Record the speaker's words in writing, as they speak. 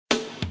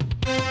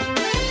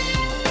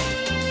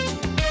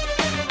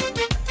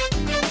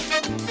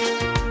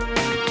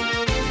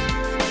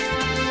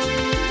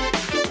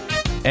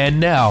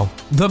And now,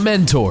 The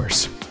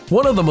Mentors,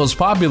 one of the most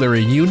popular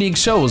and unique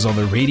shows on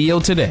the radio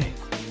today.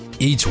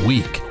 Each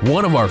week,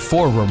 one of our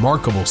 4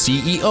 remarkable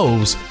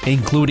CEOs,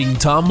 including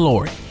Tom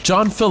Laurie,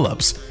 John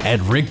Phillips,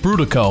 and Rick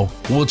Brudico,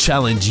 will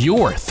challenge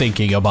your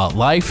thinking about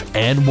life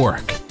and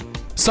work.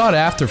 Sought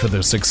after for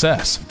their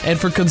success and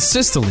for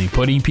consistently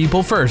putting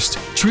people first,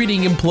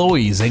 treating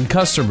employees and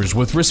customers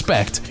with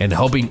respect, and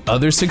helping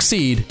others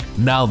succeed,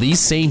 now these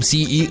same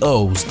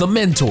CEOs, the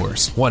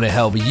mentors, want to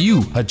help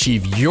you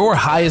achieve your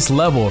highest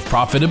level of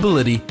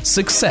profitability,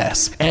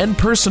 success, and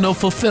personal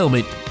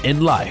fulfillment in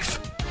life,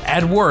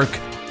 at work,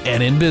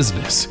 and in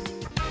business.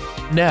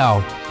 Now,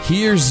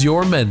 here's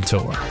your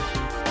mentor.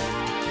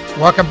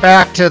 Welcome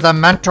back to the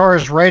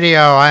Mentors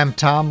Radio. I'm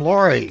Tom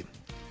Laurie.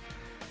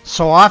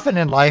 So often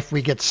in life,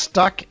 we get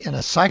stuck in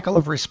a cycle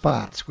of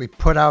response. We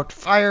put out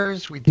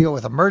fires, we deal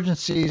with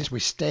emergencies, we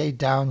stay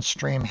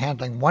downstream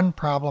handling one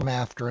problem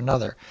after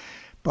another.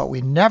 But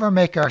we never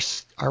make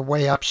our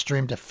way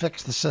upstream to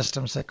fix the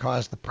systems that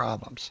cause the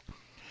problems.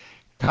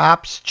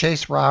 Cops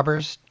chase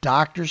robbers,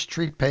 doctors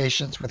treat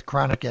patients with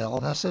chronic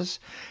illnesses,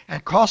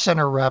 and call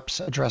center reps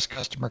address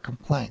customer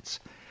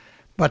complaints.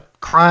 But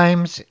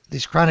crimes,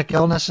 these chronic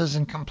illnesses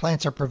and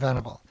complaints are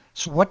preventable.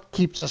 So what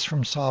keeps us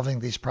from solving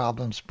these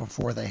problems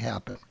before they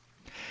happen?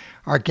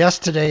 Our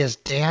guest today is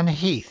Dan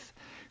Heath,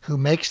 who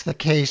makes the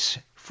case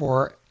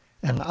for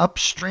an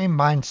upstream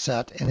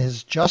mindset in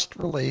his just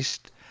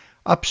released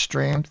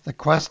Upstream, The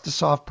Quest to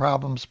Solve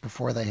Problems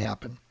Before They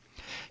Happen.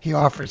 He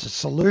offers a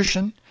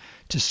solution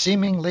to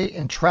seemingly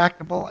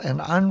intractable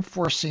and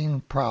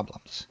unforeseen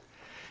problems.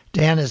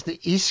 Dan is the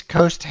East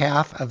Coast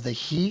half of the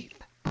Heath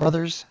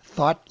Brothers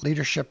Thought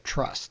Leadership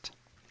Trust.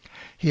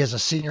 He is a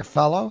senior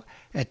fellow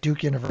at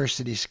Duke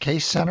University's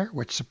Case Center,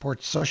 which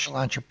supports social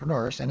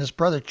entrepreneurs, and his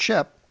brother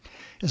Chip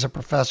is a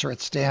professor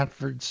at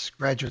Stanford's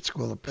Graduate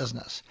School of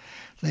Business.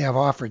 They have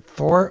offered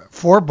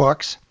 4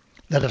 books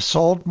that have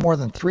sold more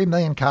than 3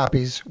 million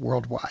copies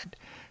worldwide.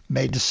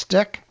 Made to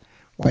Stick,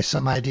 Why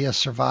Some Ideas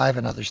Survive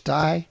and Others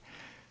Die,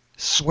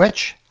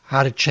 Switch,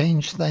 How to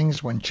Change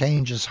Things When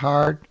Change is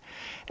Hard,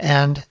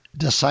 and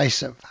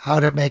Decisive,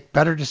 How to Make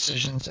Better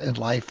Decisions in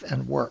Life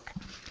and Work.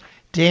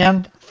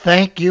 Dan,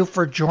 thank you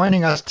for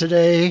joining us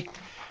today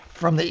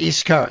from the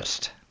East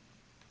Coast.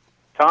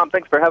 Tom,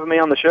 thanks for having me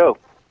on the show.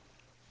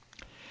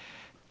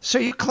 So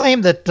you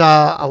claim that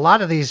a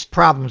lot of these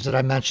problems that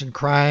I mentioned,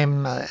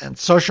 crime and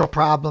social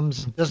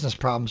problems and business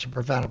problems, are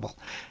preventable.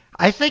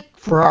 I think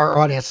for our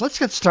audience, let's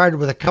get started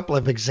with a couple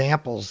of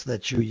examples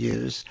that you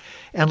use.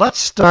 And let's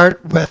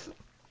start with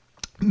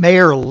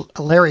Mayor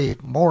Larry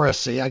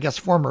Morrissey, I guess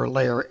former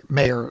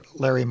Mayor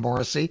Larry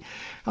Morrissey,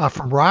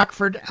 from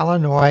Rockford,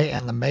 Illinois,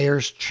 and the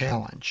Mayor's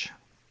Challenge.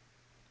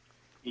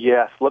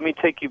 Yes, let me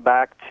take you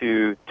back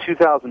to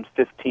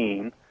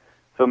 2015.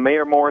 So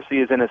Mayor Morrissey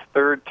is in his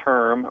 3rd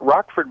term.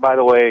 Rockford, by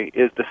the way,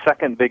 is the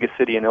 2nd biggest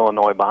city in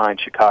Illinois behind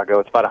Chicago.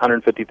 It's about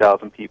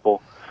 150,000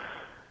 people.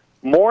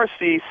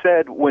 Morrissey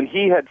said when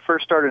he had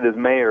first started as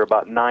mayor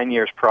about 9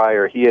 years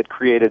prior, he had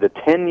created a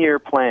 10-year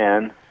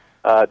plan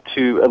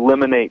to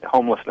eliminate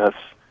homelessness.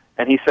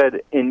 And he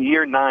said in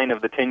year 9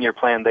 of the 10-year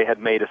plan, they had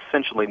made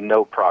essentially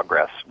no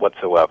progress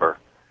whatsoever.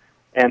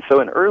 And so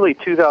in early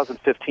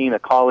 2015, a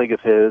colleague of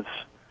his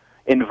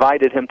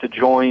invited him to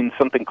join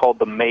something called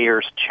the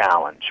Mayor's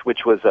Challenge,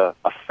 which was a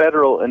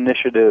federal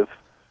initiative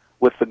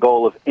with the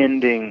goal of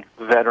ending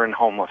veteran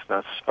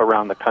homelessness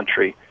around the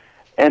country.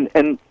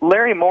 And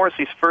Larry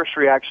Morrissey's first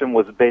reaction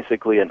was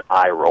basically an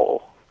eye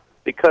roll,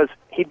 because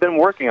he'd been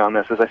working on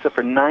this, as I said,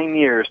 for 9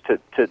 years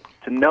to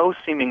no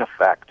seeming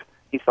effect.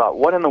 He thought,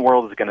 what in the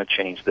world is going to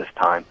change this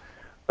time?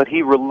 But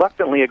he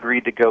reluctantly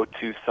agreed to go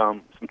to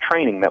some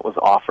training that was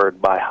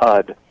offered by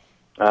HUD,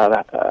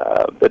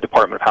 the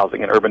Department of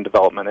Housing and Urban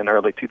Development, in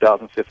early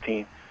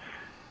 2015.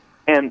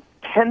 And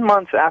 10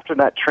 months after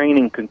that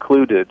training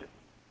concluded,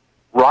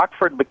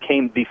 Rockford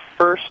became the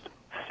first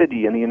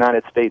city in the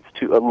United States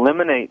to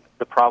eliminate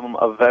the problem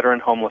of veteran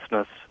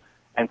homelessness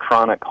and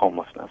chronic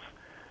homelessness.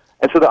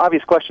 And so the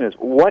obvious question is,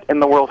 what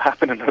in the world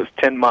happened in those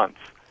 10 months?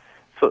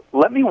 So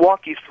let me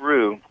walk you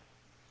through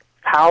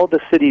how the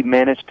city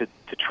managed to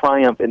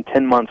triumph in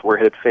 10 months where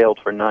it had failed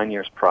for 9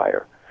 years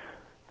prior.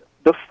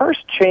 The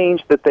first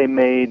change that they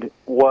made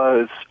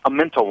was a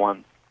mental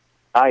one.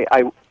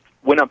 I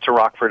went up to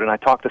Rockford and I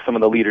talked to some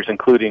of the leaders,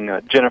 including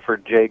Jennifer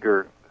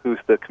Jager, who's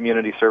the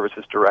community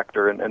services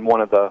director and one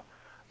of the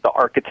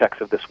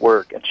architects of this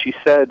work. And she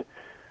said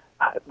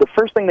the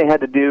first thing they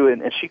had to do,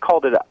 and she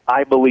called it a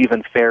I believe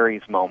in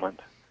fairies moment.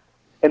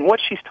 And what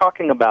she's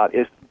talking about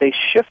is they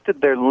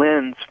shifted their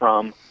lens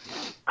from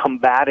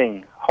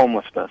combating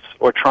homelessness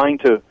or trying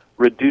to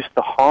reduce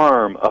the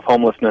harm of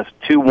homelessness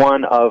to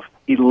one of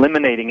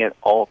eliminating it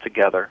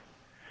altogether.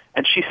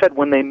 And she said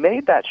when they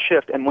made that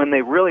shift and when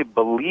they really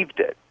believed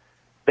it,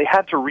 they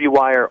had to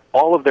rewire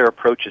all of their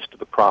approaches to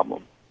the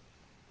problem.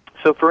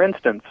 So, for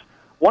instance,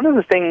 one of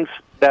the things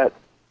that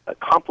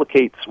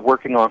complicates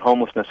working on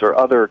homelessness or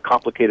other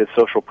complicated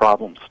social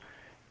problems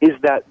is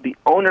that the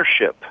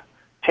ownership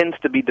tends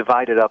to be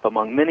divided up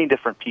among many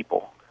different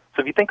people.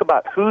 So if you think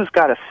about who's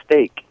got a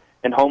stake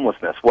in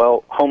homelessness?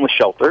 Well, homeless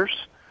shelters,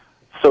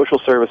 social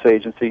service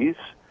agencies,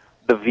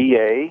 the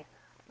VA,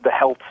 the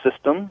health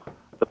system,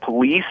 the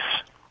police,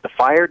 the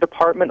fire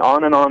department,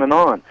 on and on and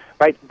on,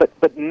 right?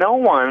 But no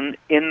one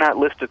in that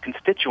list of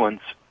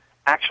constituents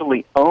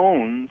actually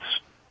owns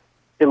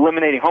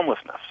eliminating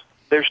homelessness.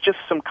 There's just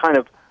some kind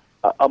of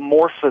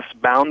amorphous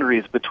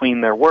boundaries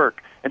between their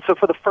work. And so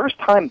for the first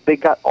time, they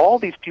got all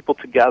these people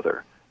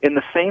together in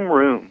the same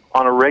room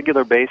on a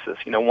regular basis,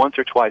 once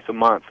or twice a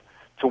month,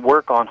 to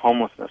work on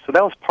homelessness. So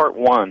that was part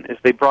one, is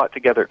they brought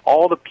together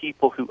all the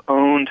people who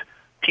owned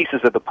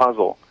pieces of the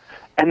puzzle.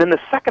 And then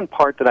the second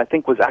part that I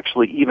think was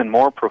actually even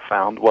more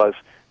profound was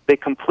they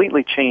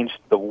completely changed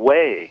the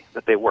way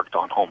that they worked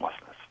on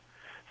homelessness.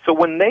 So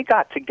when they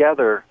got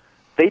together,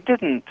 they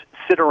didn't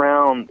sit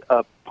around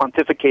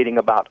pontificating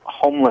about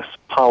homeless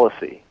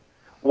policy.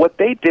 What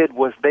they did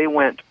was they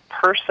went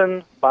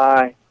person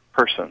by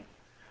person.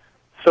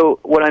 So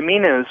what I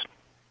mean is,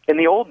 in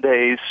the old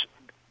days,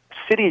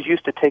 cities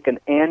used to take an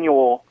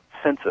annual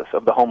census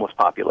of the homeless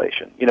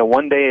population.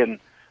 One day in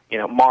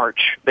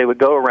March, they would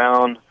go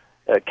around,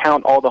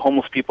 count all the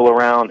homeless people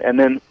around, and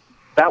then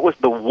that was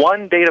the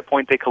one data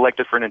point they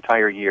collected for an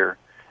entire year.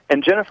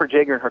 And Jennifer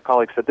Jager and her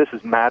colleagues said, this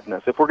is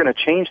madness. If we're going to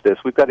change this,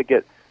 we've got to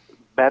get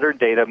better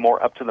data,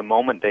 more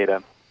up-to-the-moment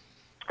data.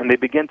 And they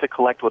began to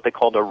collect what they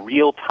called a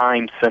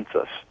real-time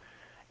census.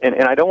 And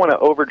I don't want to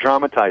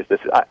over-dramatize this.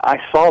 I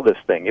saw this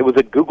thing. It was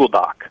a Google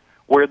Doc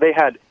where they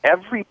had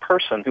every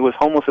person who was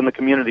homeless in the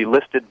community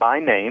listed by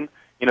name.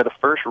 The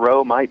first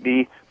row might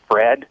be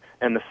Fred,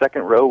 and the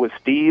second row was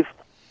Steve.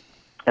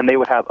 And they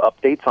would have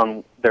updates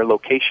on their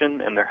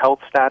location and their health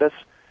status.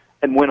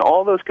 And when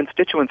all those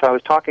constituents I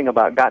was talking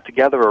about got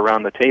together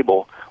around the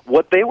table,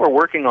 what they were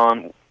working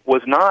on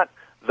was not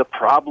the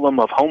problem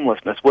of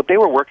homelessness. What they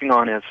were working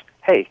on is,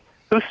 hey,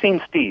 who's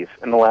seen Steve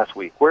in the last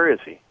week? Where is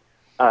he?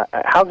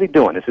 How's he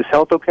doing? Is his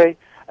health okay?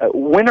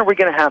 When are we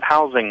going to have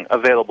housing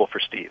available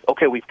for Steve?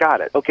 Okay, we've got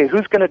it. Okay,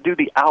 who's going to do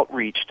the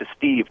outreach to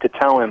Steve to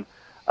tell him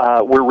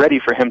we're ready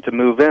for him to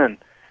move in?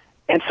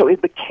 And so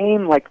it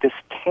became like this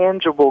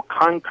tangible,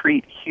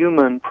 concrete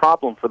human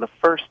problem for the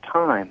first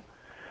time.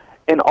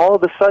 And all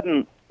of a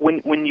sudden,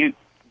 when you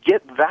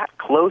get that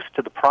close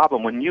to the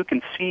problem, when you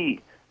can see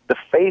the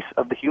face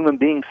of the human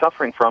being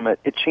suffering from it,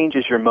 it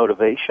changes your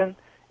motivation,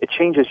 it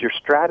changes your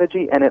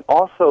strategy, and it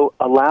also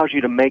allows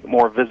you to make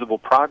more visible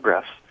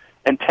progress.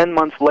 And 10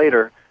 months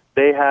later,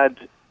 they had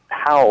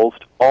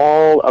housed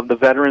all of the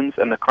veterans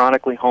and the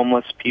chronically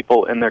homeless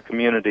people in their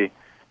community,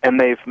 and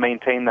they've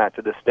maintained that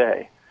to this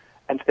day.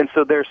 And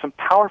so there's some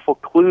powerful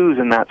clues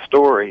in that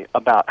story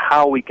about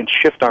how we can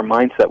shift our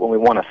mindset when we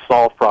want to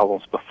solve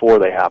problems before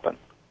they happen.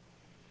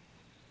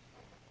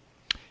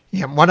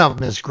 Yeah, one of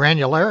them is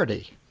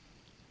granularity.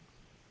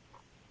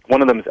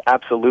 One of them is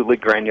absolutely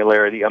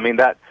granularity. I mean,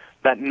 that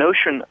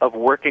notion of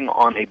working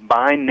on a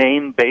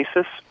by-name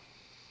basis,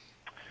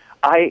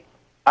 I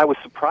was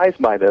surprised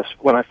by this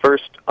when I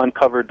first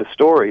uncovered the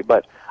story,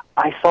 but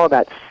I saw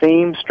that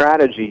same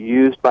strategy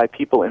used by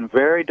people in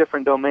very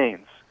different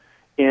domains.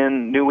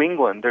 In New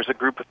England, there's a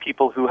group of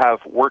people who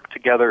have worked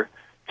together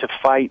to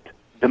fight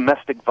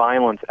domestic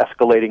violence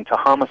escalating to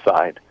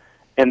homicide,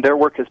 and their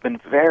work has been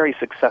very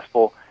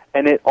successful,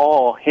 and it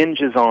all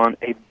hinges on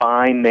a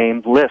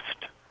by-name list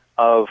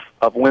of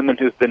women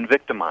who've been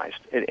victimized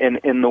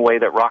in the way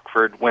that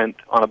Rockford went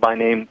on a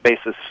by-name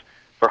basis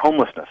for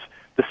homelessness.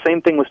 The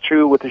same thing was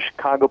true with the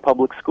Chicago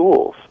Public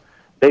Schools.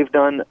 They've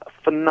done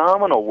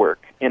phenomenal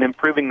work in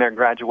improving their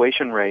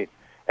graduation rate.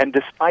 And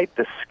despite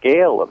the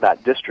scale of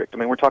that district, I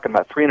mean, we're talking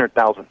about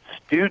 300,000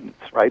 students,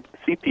 right?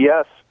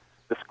 CPS,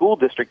 the school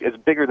district, is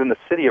bigger than the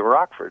city of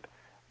Rockford.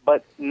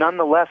 But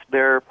nonetheless,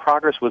 their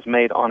progress was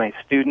made on a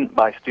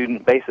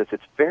student-by-student basis.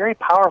 It's very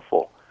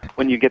powerful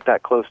when you get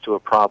that close to a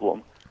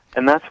problem.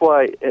 And that's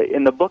why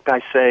in the book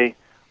I say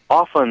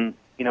often,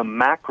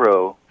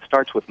 macro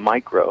starts with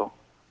micro,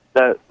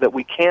 that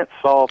we can't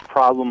solve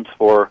problems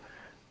for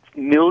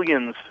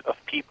millions of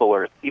people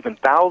or even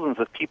thousands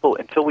of people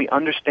until we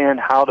understand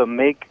how to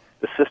make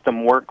the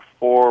system work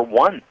for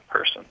one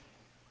person.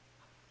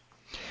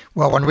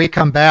 Well, when we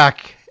come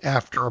back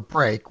after a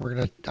break,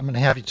 I'm going to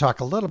have you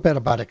talk a little bit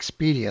about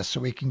Expedia so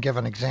we can give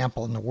an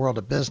example in the world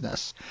of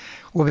business.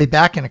 We'll be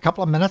back in a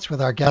couple of minutes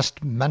with our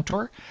guest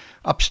mentor,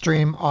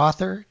 upstream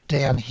author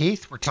Dan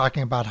Heath. We're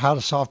talking about how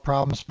to solve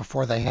problems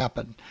before they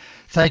happen.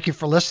 Thank you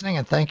for listening,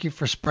 and thank you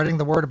for spreading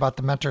the word about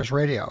the Mentors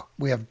Radio.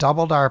 We have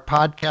doubled our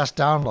podcast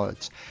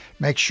downloads.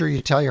 Make sure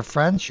you tell your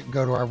friends. You can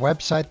go to our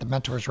website,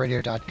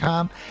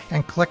 thementorsradio.com,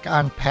 and click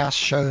on past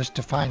shows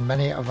to find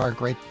many of our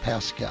great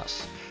past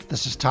guests.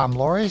 This is Tom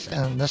Lories,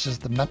 and this is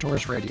the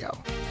Mentors Radio.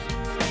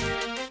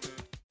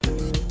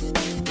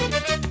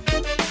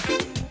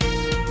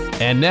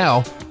 And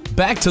now,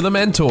 back to the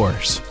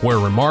Mentors, where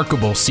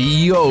remarkable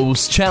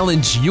CEOs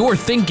challenge your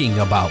thinking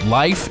about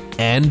life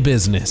and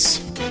business.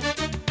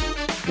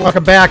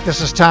 Welcome back.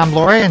 This is Tom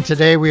Laurie, and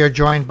today we are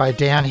joined by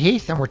Dan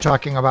Heath, and we're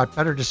talking about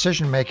better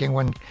decision-making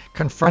when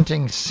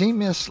confronting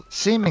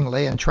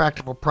seemingly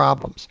intractable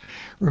problems.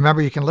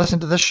 Remember, you can listen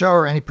to this show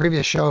or any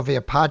previous show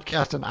via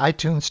podcast on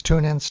iTunes,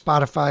 TuneIn,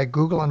 Spotify,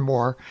 Google, and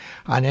more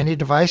on any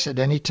device at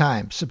any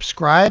time.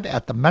 Subscribe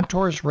at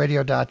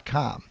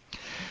thementorsradio.com.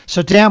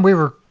 So, Dan, we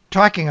were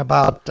talking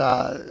about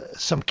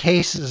some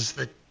cases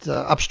that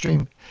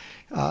upstream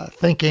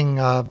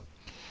thinking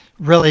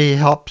really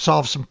help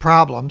solve some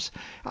problems.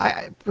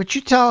 Would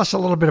you tell us a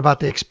little bit about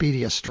the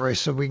Expedia story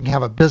so we can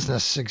have a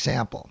business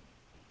example?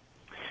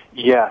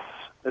 Yes,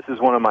 this is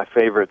one of my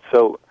favorites.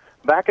 So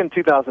back in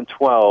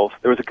 2012,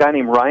 there was a guy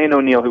named Ryan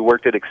O'Neill who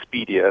worked at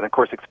Expedia. And, of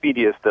course,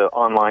 Expedia is the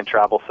online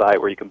travel site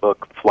where you can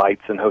book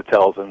flights and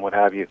hotels and what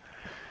have you.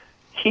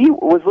 He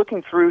was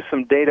looking through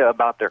some data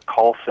about their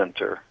call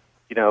center.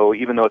 You know,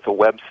 even though it's a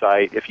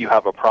website, if you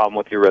have a problem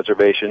with your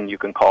reservation, you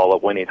can call a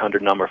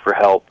 1-800 number for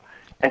help.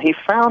 And he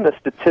found a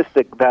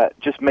statistic that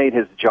just made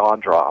his jaw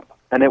drop.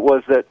 And it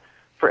was that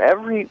for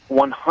every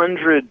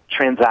 100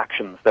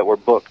 transactions that were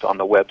booked on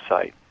the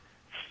website,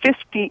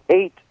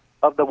 58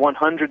 of the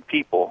 100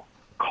 people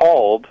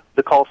called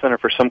the call center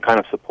for some kind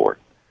of support.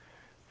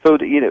 So,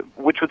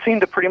 which would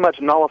seem to pretty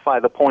much nullify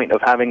the point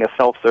of having a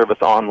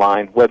self-service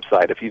online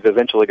website if you've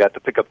eventually got to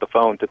pick up the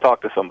phone to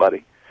talk to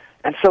somebody.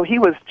 And so he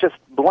was just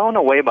blown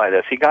away by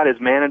this. He got his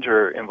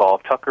manager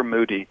involved, Tucker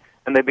Moody,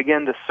 and they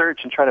began to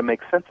search and try to make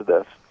sense of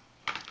this.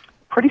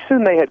 Pretty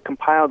soon they had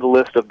compiled a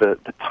list of the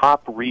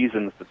top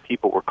reasons that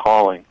people were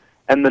calling.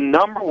 And the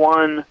number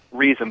one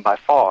reason by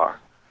far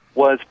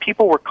was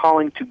people were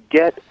calling to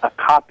get a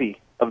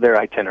copy of their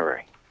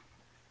itinerary.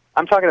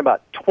 I'm talking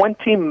about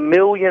 20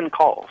 million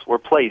calls were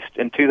placed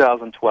in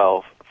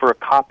 2012 for a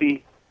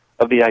copy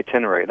of the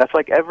itinerary. That's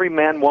like every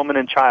man, woman,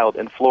 and child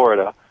in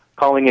Florida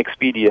calling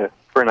Expedia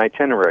for an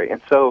itinerary.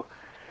 And so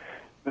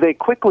they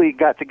quickly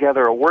got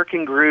together a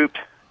working group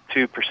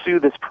to pursue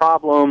this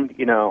problem.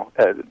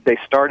 They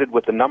started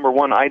with the number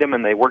one item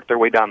and they worked their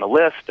way down the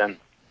list. And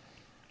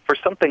for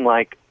something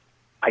like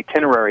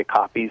itinerary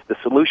copies, the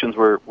solutions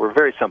were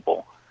very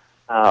simple.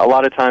 A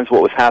lot of times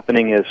what was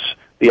happening is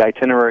the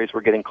itineraries were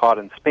getting caught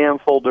in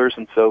spam folders,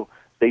 and so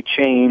they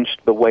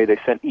changed the way they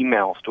sent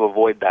emails to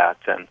avoid that.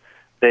 And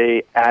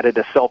they added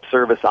a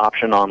self-service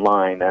option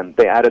online, and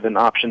they added an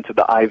option to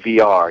the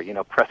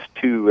IVR, press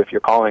 2 if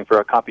you're calling for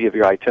a copy of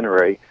your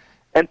itinerary.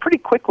 And pretty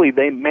quickly,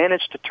 they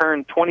managed to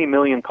turn 20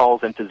 million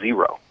calls into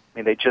zero. I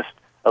mean, they just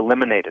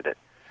eliminated it.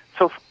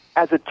 So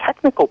as a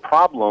technical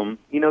problem,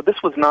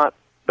 this was not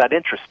that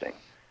interesting.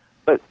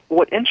 But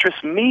what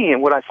interests me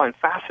and what I find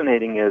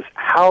fascinating is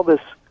how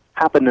this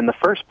happened in the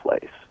first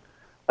place.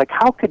 Like,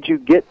 how could you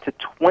get to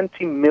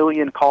 20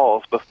 million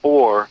calls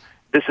before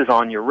this is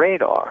on your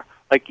radar?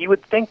 Like, you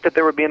would think that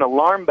there would be an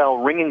alarm bell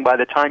ringing by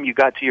the time you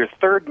got to your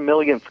third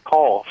millionth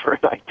call for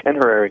an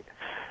itinerary.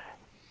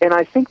 And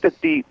I think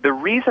that the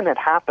reason it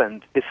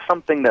happened is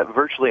something that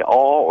virtually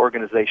all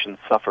organizations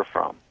suffer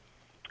from.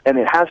 And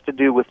it has to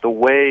do with the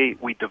way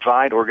we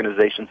divide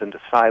organizations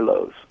into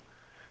silos.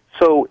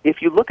 So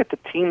if you look at the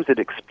teams at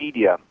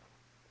Expedia,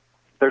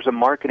 there's a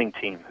marketing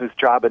team whose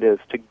job it is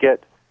to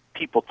get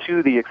people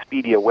to the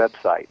Expedia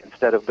website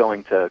instead of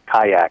going to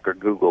Kayak or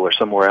Google or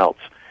somewhere else.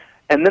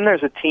 And then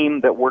there's a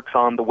team that works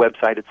on the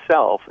website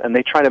itself, and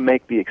they try to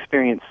make the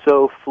experience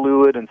so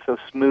fluid and so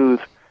smooth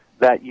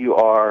that you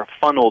are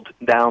funneled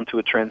down to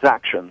a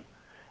transaction.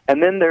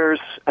 And then there's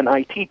an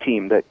IT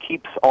team that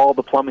keeps all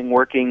the plumbing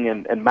working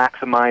and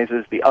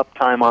maximizes the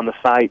uptime on the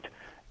site.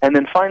 And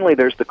then finally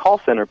there's the call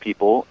center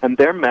people, and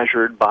they're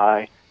measured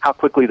by how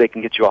quickly they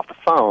can get you off the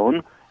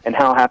phone and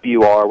how happy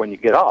you are when you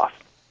get off.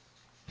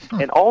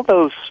 And all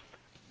those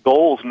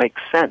goals make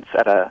sense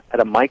at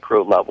a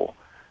micro level.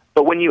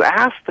 But when you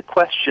ask the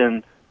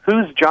question,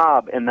 whose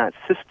job in that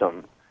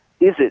system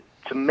is it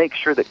to make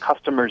sure that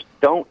customers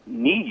don't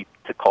need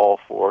to call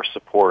for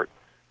support,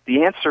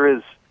 the answer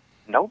is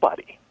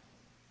nobody.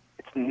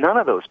 It's none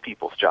of those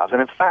people's jobs.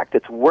 And in fact,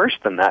 it's worse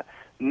than that.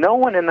 No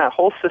one in that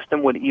whole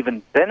system would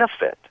even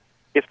benefit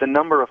if the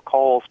number of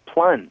calls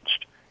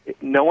plunged.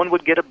 No one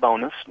would get a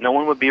bonus. No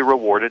one would be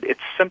rewarded.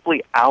 It's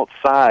simply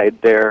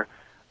outside their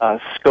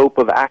scope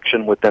of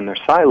action within their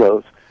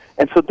silos.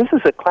 And so this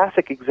is a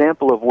classic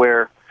example of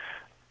where,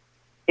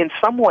 in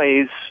some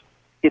ways,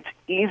 it's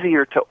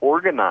easier to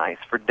organize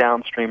for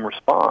downstream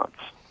response.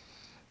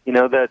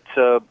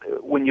 That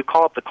when you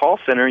call up the call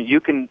center, you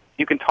can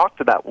talk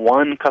to that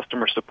one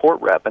customer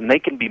support rep, and they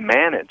can be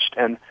managed.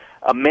 And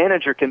a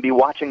manager can be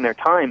watching their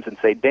times and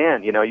say,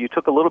 Dan, you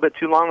took a little bit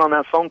too long on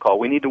that phone call.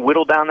 We need to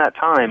whittle down that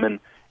time. And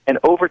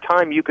over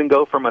time, you can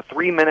go from a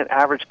 3-minute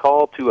average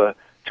call to a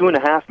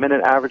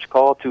 2.5-minute average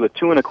call to a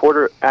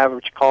 2.25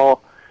 average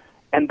call.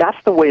 And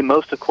that's the way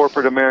most of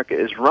corporate America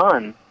is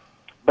run.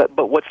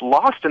 But what's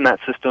lost in that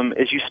system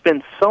is you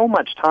spend so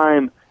much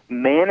time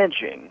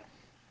managing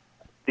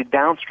the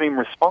downstream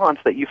response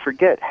that you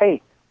forget,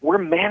 hey, we're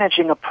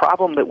managing a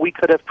problem that we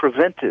could have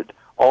prevented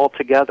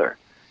altogether.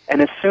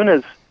 And as soon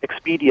as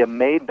Expedia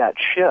made that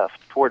shift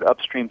toward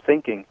upstream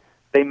thinking,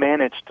 they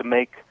managed to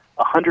make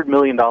a $100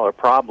 million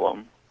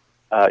problem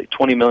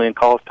 20 million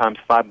calls times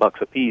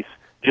 $5 a piece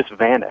just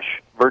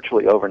vanish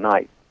virtually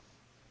overnight.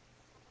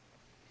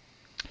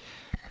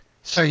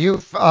 So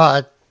you've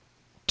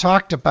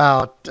talked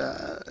about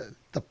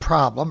the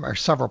problem, or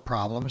several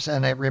problems,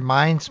 and it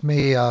reminds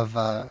me of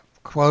a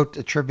quote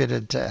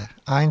attributed to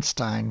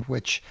Einstein,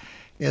 which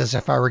is,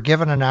 if I were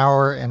given an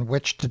hour in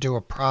which to do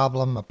a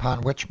problem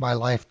upon which my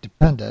life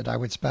depended, I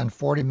would spend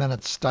 40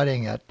 minutes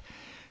studying it,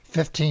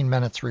 15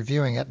 minutes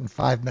reviewing it, and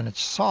 5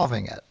 minutes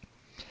solving it.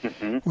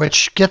 Mm-hmm.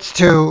 Which gets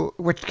to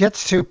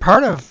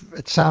part of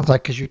it, sounds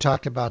like, because you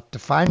talked about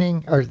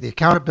defining, or the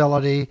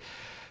accountability,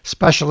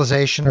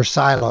 specialization, or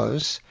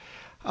silos,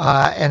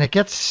 and it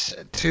gets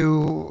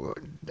to,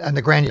 and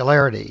the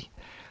granularity.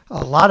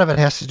 A lot of it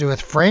has to do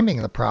with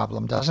framing the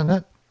problem, doesn't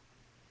it?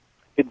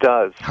 It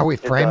does. How we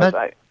frame it?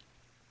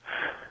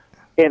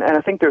 And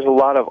I think there's a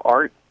lot of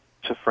art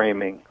to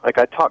framing. Like,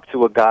 I talked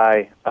to a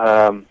guy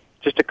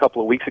just a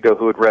couple of weeks ago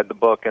who had read the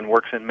book and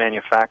works in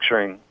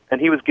manufacturing,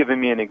 and he was giving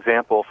me an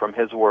example from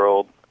his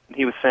world.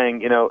 He was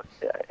saying,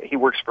 he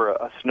works for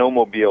a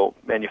snowmobile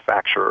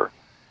manufacturer,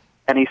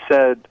 and he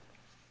said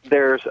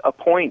there's a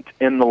point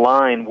in the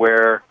line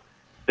where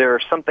there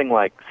are something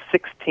like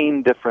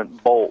 16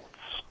 different bolts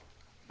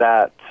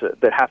that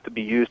have to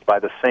be used by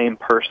the same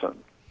person.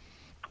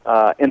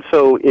 And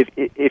so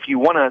if you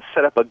want to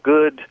set up a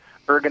good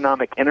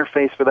ergonomic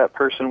interface for that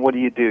person, what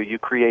do? You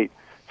create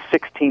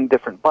 16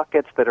 different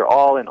buckets that are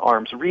all in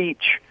arm's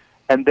reach,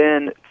 and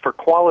then for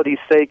quality's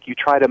sake, you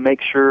try to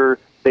make sure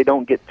they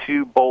don't get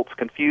two bolts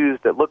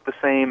confused that look the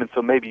same, and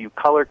so maybe you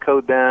color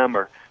code them,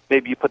 or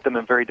maybe you put them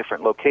in very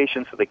different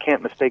locations so they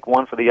can't mistake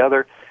one for the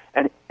other.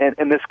 And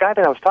this guy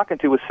that I was talking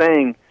to was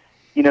saying,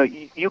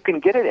 you can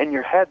get it in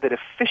your head that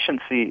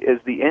efficiency is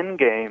the end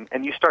game,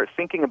 and you start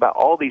thinking about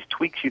all these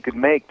tweaks you could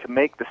make to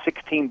make the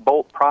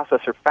 16-bolt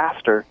processor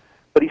faster.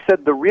 But he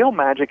said the real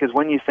magic is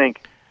when you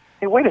think,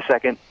 hey, wait a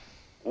second,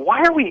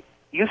 why are we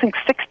using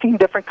 16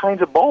 different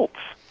kinds of bolts?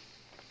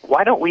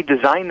 Why don't we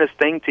design this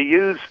thing to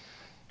use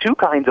 2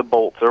 kinds of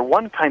bolts or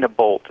 1 kind of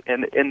bolt?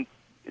 And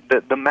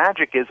the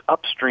magic is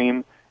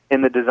upstream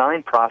in the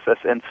design process,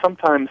 and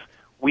sometimes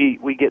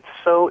we get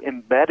so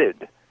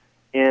embedded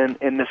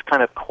in this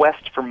kind of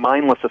quest for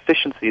mindless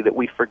efficiency that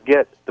we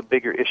forget the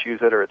bigger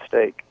issues that are at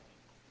stake.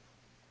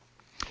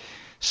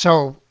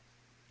 So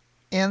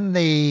in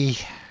the,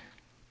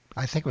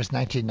 I think it was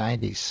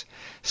 1990s,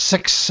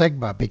 Six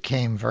Sigma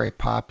became very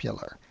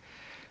popular.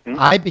 Mm-hmm.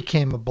 I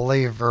became a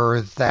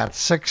believer that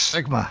Six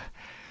Sigma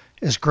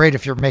is great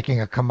if you're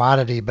making a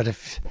commodity, but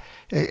if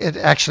it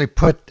actually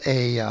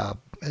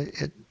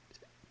it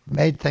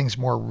made things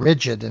more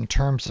rigid in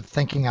terms of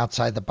thinking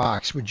outside the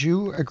box. Would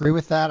you agree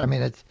with that? I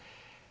mean,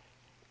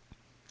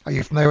 are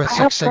you familiar with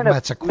Six Sigma?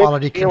 It's a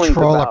quality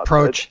control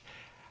approach.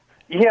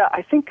 Yeah,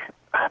 I think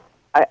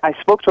I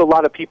spoke to a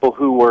lot of people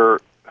who were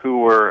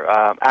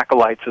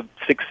acolytes of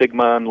Six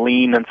Sigma and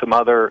Lean and some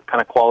other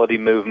kind of quality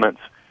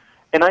movements,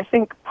 and I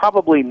think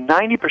probably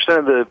 90%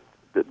 of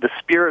the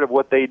spirit of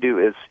what they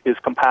do is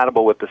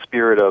compatible with the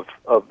spirit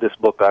of this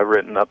book I've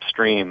written,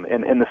 Upstream,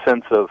 in the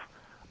sense of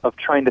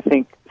trying to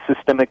think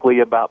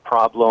systemically about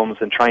problems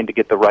and trying to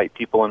get the right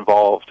people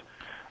involved.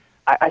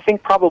 I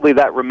think probably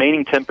that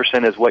remaining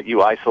 10% is what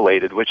you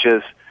isolated, which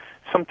is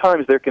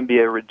sometimes there can be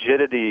a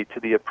rigidity to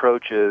the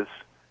approaches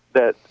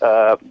that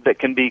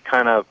can be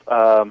kind of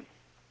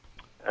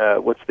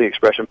what's the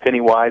expression,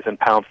 penny wise and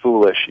pound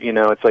foolish.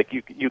 It's like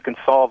you can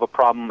solve a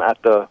problem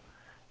at the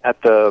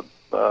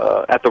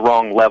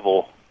wrong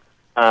level,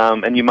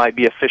 and you might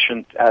be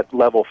efficient at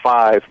level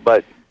 5,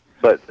 but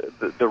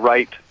the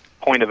right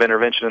point of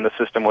intervention in the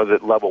system was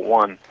at level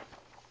 1.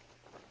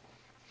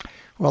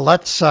 Well,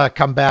 let's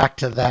come back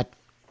to that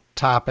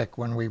topic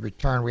when we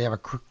return. We have a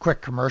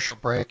quick commercial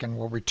break, and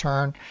we'll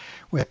return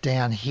with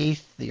Dan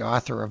Heath, the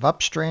author of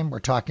Upstream. We're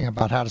talking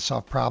about how to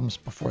solve problems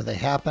before they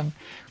happen.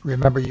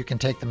 Remember, you can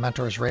take the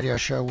Mentors Radio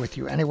Show with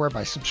you anywhere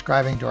by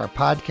subscribing to our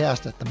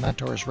podcast at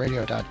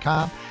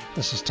thementorsradio.com.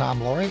 This is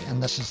Tom Laurie,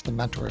 and this is the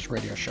Mentors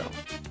Radio Show.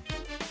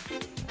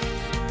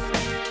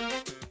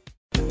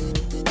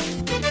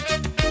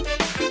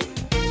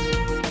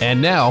 And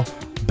now,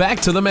 back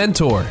to the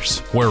Mentors,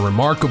 where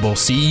remarkable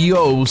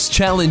CEOs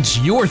challenge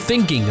your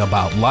thinking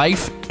about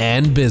life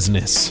and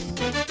business.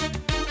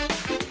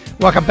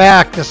 Welcome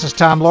back. This is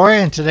Tom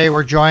Laurie, and today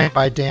we're joined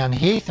by Dan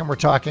Heath, and we're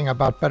talking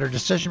about better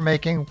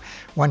decision-making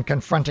when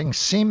confronting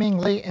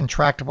seemingly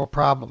intractable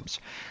problems.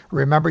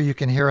 Remember, you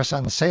can hear us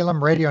on the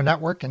Salem Radio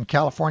Network in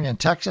California and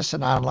Texas,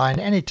 and online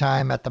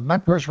anytime at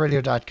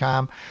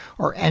thementorsradio.com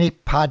or any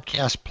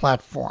podcast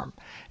platform,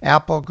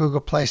 Apple, Google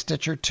Play,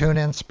 Stitcher,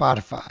 TuneIn,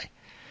 Spotify.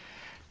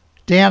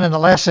 Dan, in the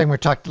last segment,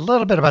 we talked a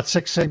little bit about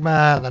Six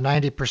Sigma, the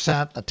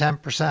 90%, the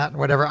 10%, and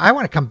whatever. I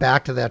want to come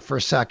back to that for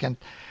a second.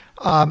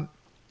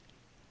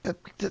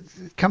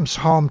 It comes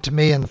home to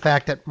me in the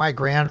fact that my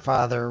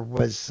grandfather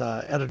was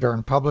editor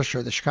and publisher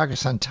of the Chicago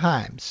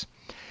Sun-Times.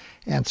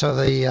 And so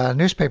the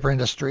newspaper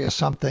industry is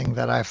something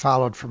that I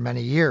followed for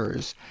many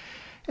years.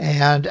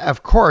 And,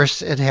 of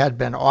course, it had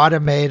been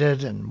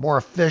automated and more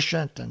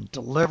efficient, and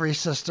delivery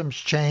systems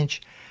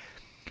changed.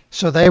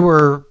 So they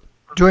were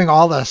doing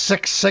all the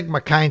Six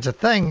Sigma kinds of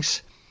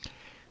things,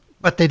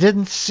 but they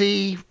didn't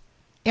see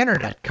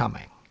internet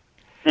coming.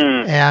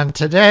 And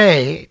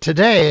today,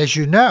 as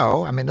you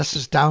know, I mean, this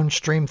is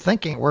downstream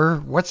thinking.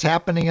 What's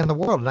happening in the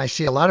world? And I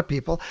see a lot of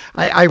people.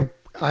 I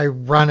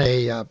run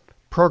a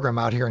program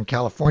out here in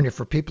California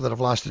for people that have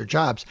lost their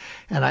jobs,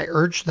 and I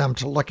urge them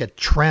to look at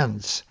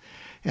trends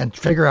and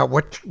figure out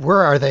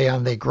where are they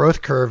on the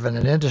growth curve in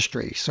an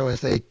industry. So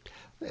as they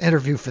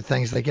interview for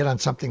things, they get on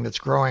something that's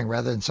growing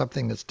rather than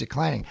something that's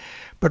declining.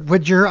 But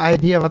would your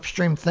idea of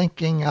upstream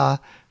thinking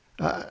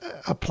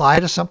apply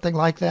to something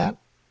like that?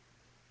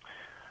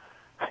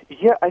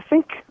 Yeah, I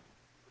think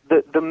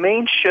the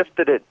main shift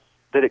that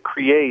it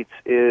creates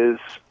is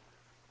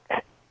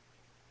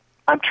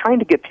I'm trying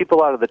to get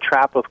people out of the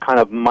trap of kind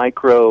of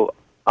micro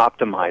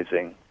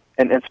optimizing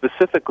and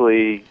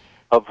specifically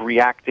of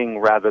reacting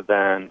rather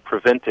than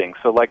preventing.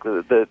 So like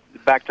the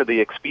back to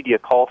the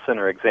Expedia call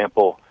center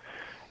example,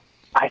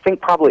 I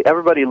think probably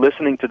everybody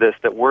listening to this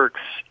that works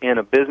in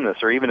a business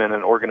or even in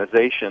an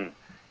organization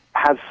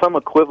has some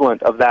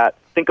equivalent of that.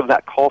 Think of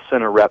that call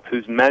center rep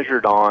who's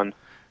measured on,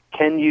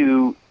 can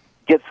you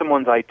get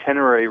someone's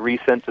itinerary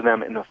resent to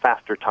them in a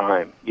faster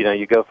time? You know,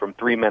 you go from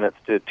 3 minutes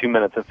to 2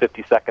 minutes and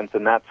 50 seconds,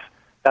 and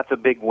that's a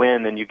big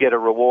win, and you get a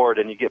reward,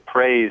 and you get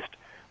praised.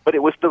 But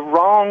it was the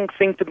wrong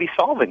thing to be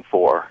solving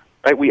for,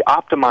 right? We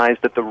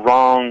optimized at the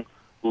wrong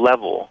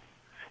level.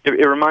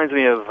 It reminds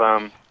me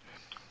of,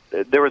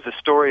 there was a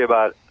story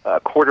about a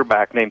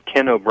quarterback named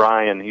Ken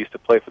O'Brien who used to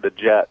play for the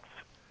Jets,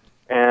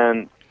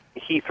 and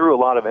he threw a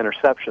lot of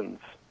interceptions.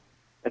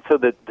 And so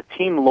the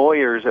team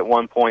lawyers at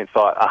one point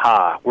thought,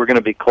 aha, we're going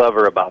to be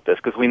clever about this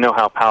because we know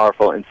how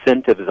powerful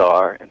incentives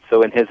are. And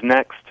so in his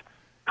next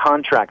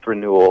contract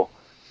renewal,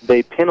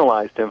 they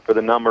penalized him for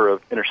the number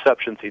of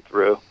interceptions he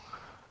threw.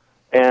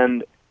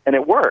 And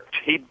it worked.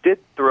 He did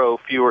throw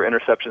fewer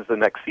interceptions the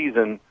next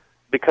season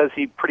because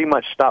he pretty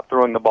much stopped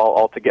throwing the ball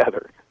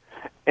altogether.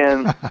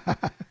 And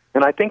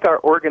and I think our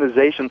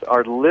organizations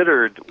are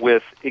littered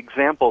with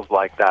examples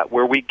like that,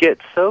 where we get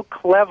so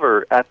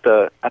clever at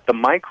the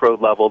micro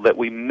level that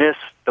we miss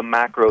the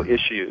macro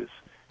issues.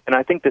 And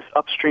I think this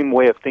upstream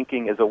way of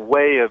thinking is a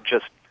way of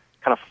just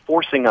kind of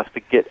forcing us to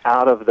get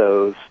out of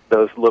those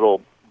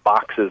little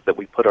boxes that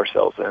we put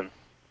ourselves in.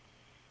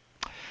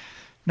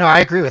 No, I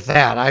agree with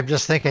that. I'm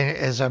just thinking,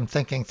 as I'm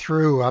thinking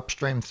through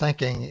upstream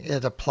thinking,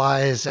 it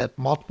applies at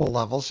multiple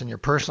levels in your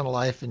personal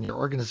life and your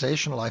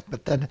organizational life.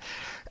 But then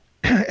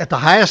at the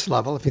highest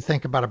level, if you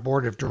think about a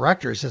board of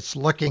directors, it's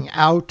looking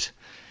out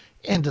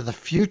into the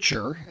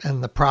future,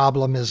 and the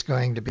problem is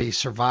going to be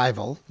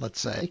survival, let's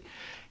say,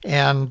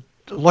 and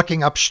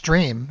looking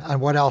upstream on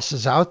what else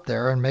is out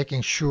there and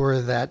making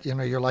sure that, you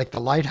know, you're like the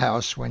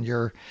lighthouse when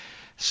you're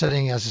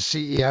sitting as a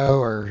CEO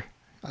or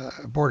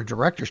a board of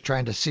directors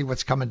trying to see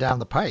what's coming down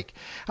the pike.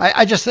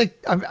 I just think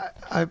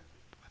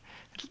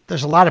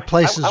there's a lot of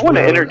places. I want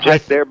to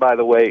interject there, by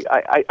the way.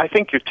 I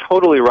think you're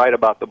totally right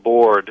about the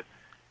board.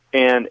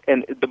 And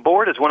the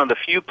board is one of the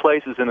few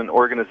places in an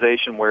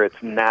organization where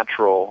it's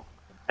natural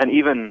and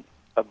even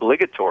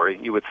obligatory,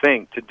 you would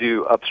think, to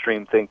do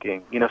upstream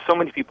thinking. You know, so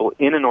many people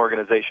in an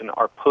organization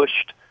are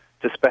pushed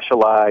to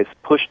specialize,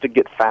 pushed to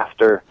get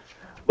faster.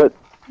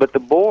 But the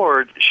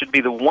board should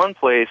be the one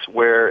place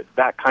where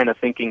that kind of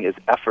thinking is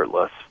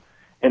effortless.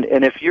 And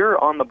if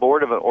you're on the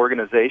board of an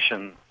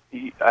organization,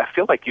 I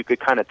feel like you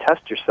could kind of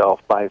test yourself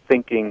by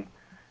thinking,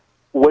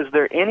 was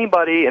there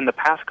anybody in the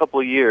past couple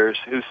of years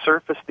who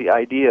surfaced the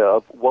idea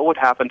of what would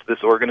happen to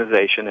this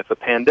organization if a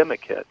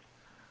pandemic hit?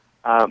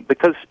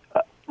 Because,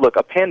 look,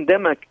 a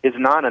pandemic is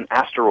not an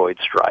asteroid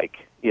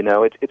strike. You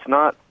know, it's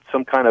not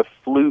some kind of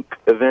fluke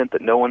event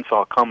that no one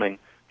saw coming.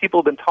 People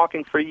have been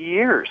talking for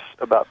years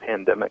about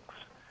pandemics.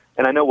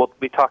 And I know we'll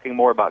be talking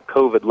more about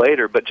COVID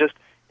later, but just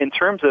in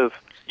terms of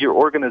your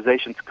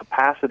organization's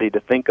capacity to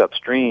think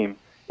upstream,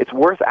 it's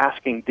worth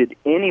asking, did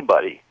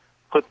anybody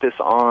put this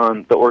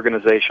on the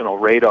organizational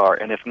radar?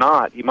 And if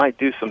not, you might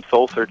do some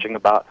soul searching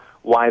about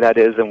why that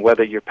is and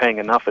whether you're paying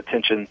enough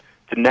attention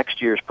to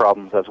next year's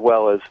problems as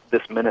well as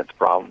this minute's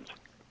problems.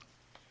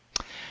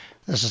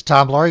 This is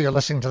Tom Laurie. You're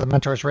listening to the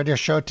Mentors Radio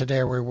Show.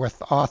 Today we're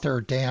with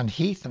author Dan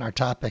Heath, and our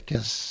topic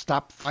is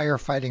Stop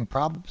Firefighting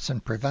Problems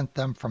and Prevent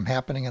Them from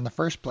Happening in the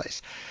First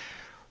Place.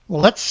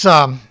 Well, let's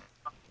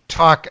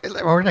talk.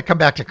 We're going to come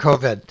back to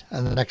COVID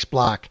in the next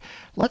block.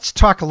 Let's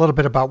talk a little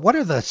bit about what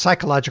are the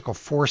psychological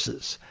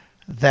forces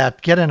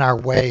that get in our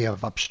way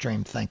of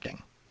upstream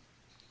thinking.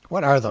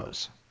 What are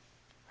those?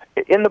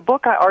 In the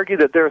book, I argue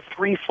that there are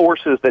three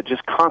forces that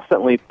just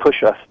constantly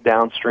push us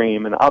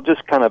downstream, and I'll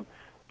just kind of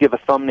give a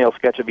thumbnail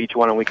sketch of each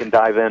one, and we can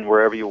dive in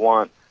wherever you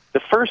want. The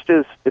first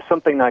is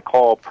something I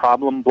call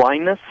problem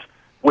blindness,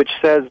 which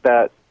says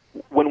that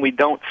when we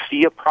don't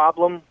see a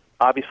problem,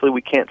 obviously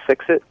we can't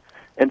fix it.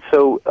 And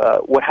so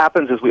what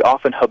happens is we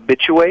often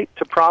habituate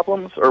to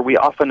problems, or we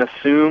often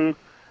assume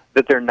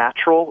that they're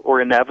natural or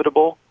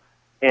inevitable,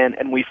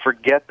 and we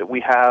forget that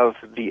we have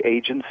the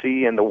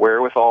agency and the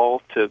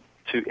wherewithal to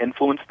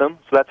influence them.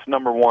 So that's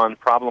number one,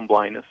 problem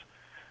blindness.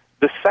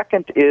 The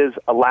second is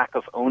a lack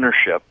of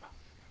ownership.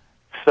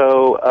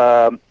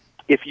 So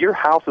if your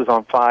house is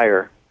on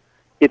fire,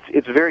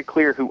 it's very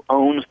clear who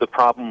owns the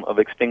problem of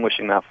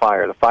extinguishing that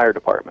fire, the fire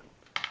department.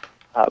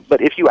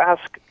 But if you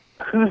ask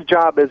whose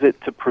job is it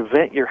to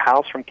prevent your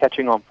house from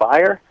catching on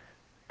fire,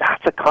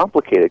 that's a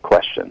complicated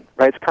question,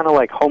 right? It's kind of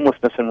like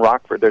homelessness in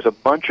Rockford. There's a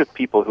bunch of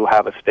people who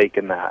have a stake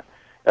in that.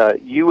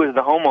 You as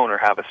the homeowner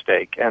have a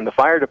stake, and the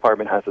fire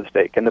department has a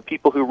stake, and the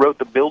people who wrote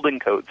the building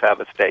codes have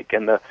a stake,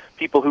 and the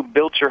people who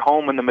built your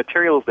home and the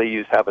materials they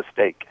use have a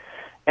stake.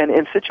 And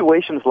in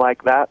situations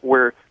like that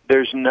where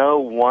there's no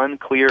one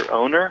clear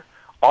owner,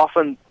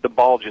 often the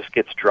ball just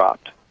gets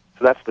dropped.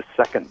 So that's the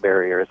second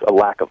barrier, is a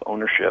lack of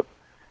ownership.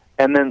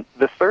 And then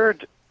the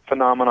third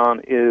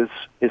phenomenon is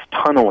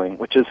tunneling,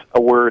 which is a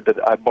word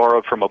that I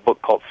borrowed from a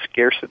book called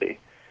Scarcity.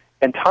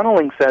 And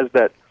tunneling says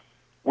that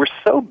we're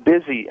so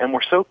busy and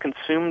we're so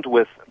consumed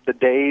with the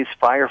day's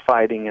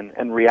firefighting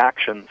and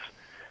reactions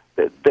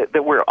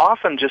that we're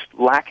often just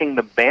lacking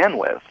the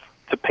bandwidth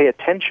to pay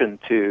attention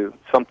to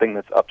something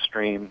that's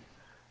upstream.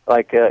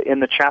 Like in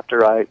the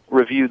chapter, I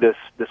review this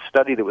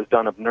study that was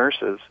done of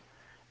nurses,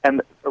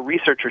 and a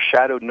researcher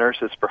shadowed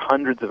nurses for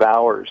hundreds of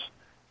hours,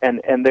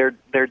 and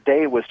their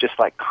day was just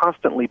like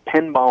constantly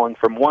pinballing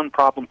from one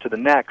problem to the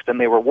next, and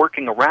they were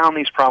working around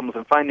these problems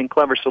and finding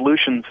clever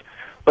solutions.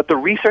 But the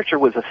researcher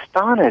was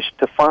astonished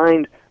to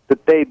find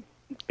that they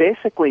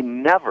basically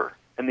never,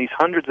 in these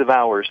hundreds of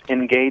hours,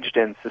 engaged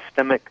in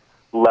systemic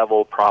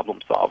level problem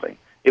solving.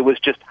 It was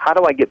just, how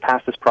do I get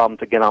past this problem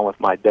to get on with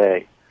my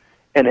day?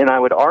 And I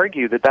would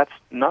argue that that's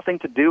nothing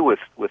to do with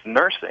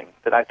nursing,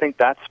 that I think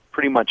that's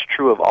pretty much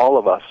true of all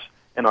of us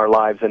in our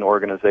lives and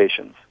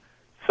organizations.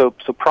 So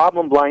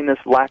problem blindness,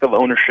 lack of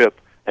ownership,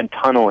 and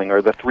tunneling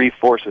are the three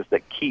forces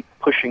that keep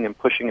pushing and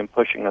pushing and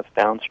pushing us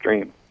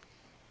downstream.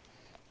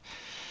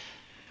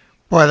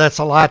 Boy, that's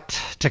a lot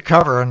to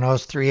cover in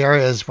those three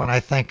areas when I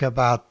think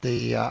about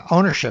the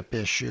ownership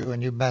issue.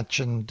 And you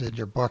mentioned in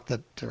your book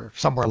that, or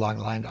somewhere along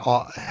the line,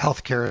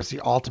 healthcare is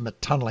the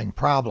ultimate tunneling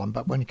problem.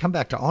 But when you come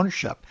back to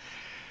ownership,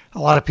 a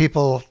lot of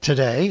people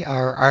today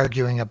are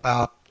arguing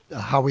about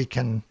how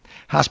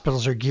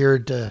hospitals are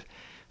geared to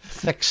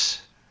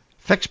fix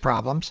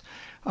problems,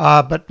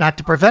 but not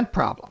to prevent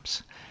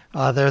problems.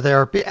 They're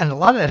there, and a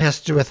lot of it has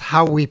to do with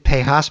how we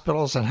pay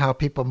hospitals and how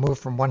people move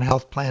from one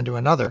health plan to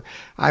another.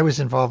 I was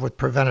involved with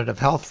preventative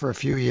health for a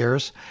few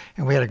years,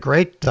 and we had a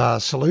great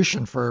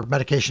solution for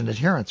medication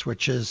adherence,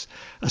 which is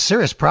a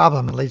serious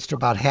problem and leads to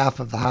about half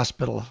of the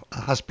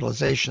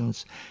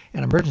hospitalizations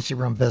and emergency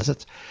room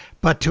visits.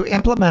 But to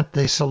implement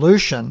the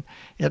solution,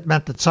 it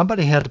meant that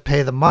somebody had to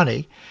pay the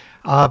money,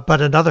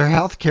 but another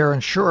healthcare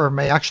insurer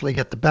may actually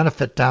get the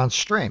benefit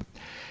downstream.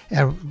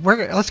 And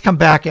let's come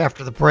back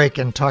after the break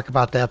and talk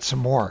about that some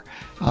more.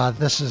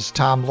 This is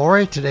Tom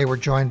Laurie. Today we're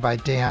joined by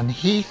Dan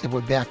Heath, and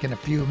we'll be back in a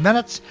few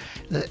minutes.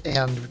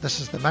 And this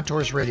is the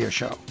Mentors Radio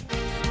Show.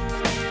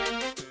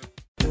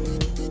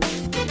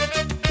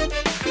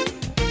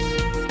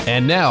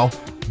 And now,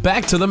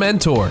 back to the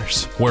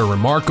Mentors, where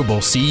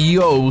remarkable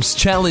CEOs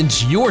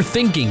challenge your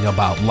thinking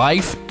about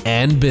life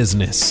and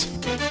business.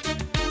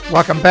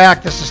 Welcome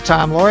back. This is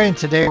Tom Laurie, and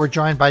today we're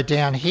joined by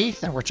Dan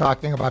Heath, and we're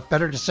talking about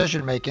better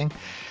decision making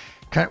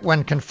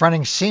when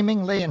confronting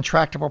seemingly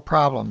intractable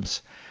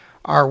problems.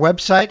 Our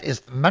website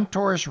is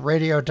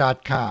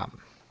mentorsradio.com.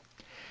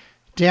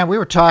 Dan, we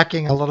were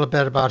talking a little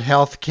bit about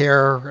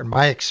healthcare and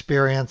my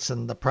experience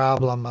and the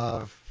problem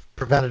of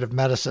preventative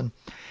medicine.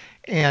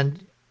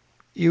 And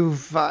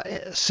you've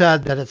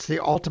said that it's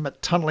the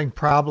ultimate tunneling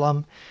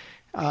problem.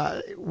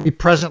 We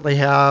presently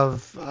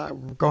have,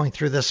 going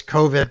through this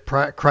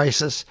COVID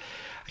crisis,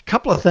 a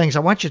couple of things.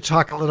 I want you to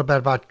talk a little bit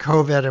about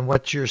COVID and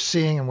what you're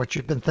seeing and what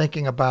you've been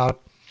thinking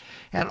about.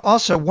 And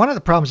also, one of the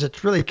problems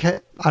that's really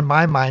on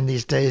my mind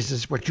these days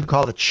is what you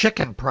call the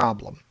chicken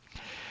problem.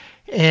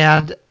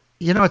 And,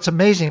 it's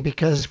amazing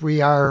because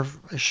we are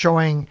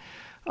showing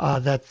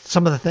that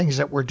some of the things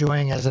that we're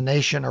doing as a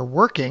nation are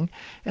working,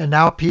 and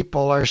now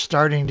people are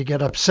starting to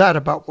get upset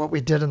about what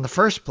we did in the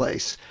first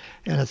place.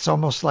 And it's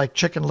almost like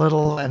Chicken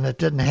Little, and it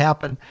didn't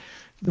happen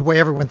the way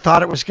everyone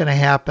thought it was going to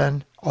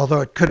happen,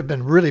 although it could have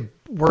been really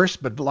worse,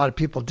 but a lot of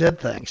people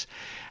did things.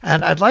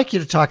 And I'd like you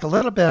to talk a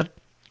little bit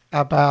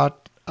about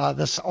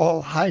this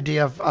whole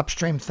idea of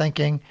upstream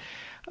thinking,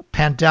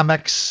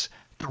 pandemics,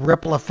 the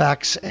ripple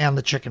effects, and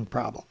the chicken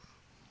problem.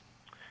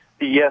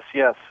 Yes.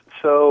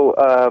 So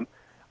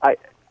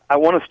I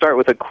want to start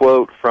with a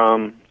quote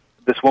from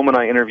this woman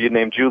I interviewed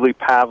named Julie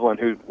Pavlin,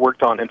 who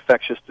worked on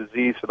infectious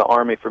disease for the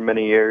Army for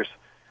many years.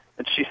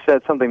 And she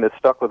said something that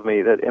stuck with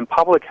me, that in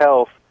public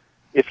health,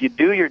 if you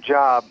do your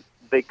job,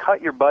 they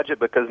cut your budget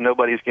because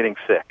nobody's getting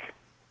sick.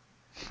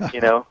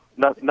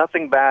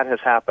 Nothing bad has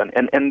happened.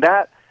 And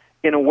that,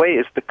 in a way,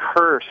 is the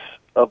curse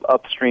of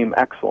upstream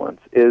excellence,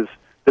 is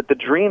that the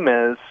dream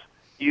is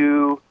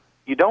you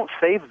don't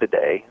save the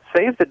day.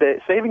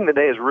 Saving the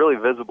day is really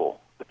visible.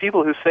 The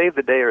people who save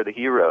the day are the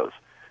heroes.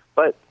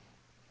 But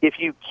if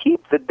you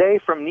keep the day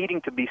from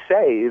needing to be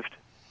saved,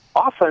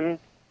 often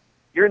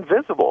you're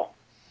invisible.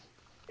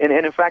 And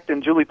in fact,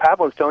 in Julie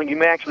Pavlin's telling you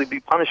may actually be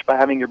punished by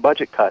having your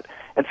budget cut.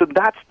 And so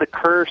that's the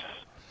curse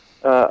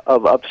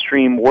of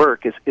upstream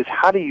work is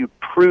how do you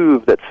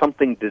prove that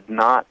something did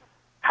not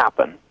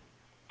happen?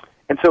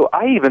 And so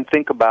I even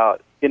think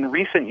about in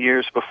recent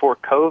years before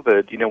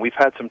COVID, we've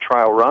had some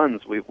trial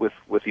runs with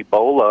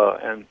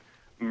Ebola and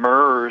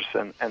MERS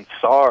and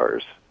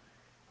SARS.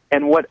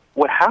 And what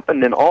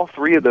happened in all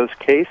three of those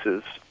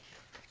cases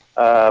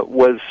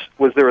was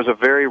there was a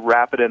very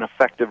rapid and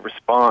effective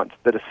response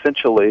that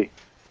essentially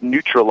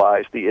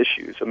neutralized the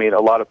issues. I mean,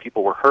 a lot of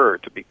people were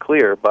hurt, to be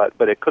clear, but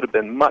it could have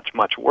been much,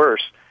 much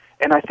worse.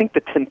 And I think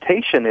the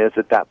temptation is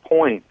at that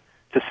point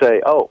to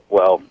say, oh,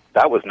 well,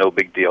 that was no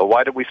big deal.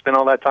 Why did we spend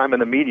all that time in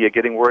the media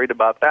getting worried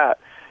about that?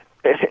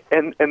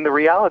 And the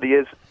reality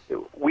is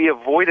we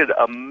avoided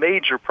a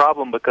major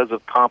problem because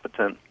of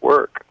competent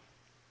work.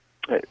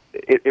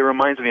 It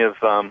reminds me of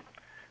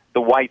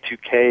the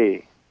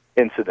Y2K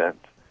incident,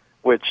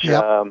 which,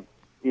 Yep.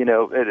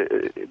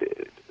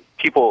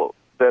 People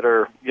that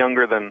are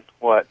younger than,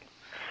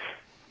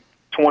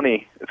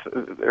 20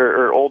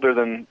 or older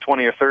than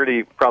 20 or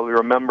 30 probably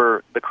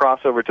remember the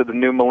crossover to the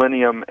new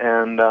millennium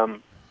and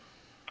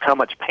how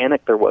much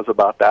panic there was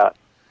about that.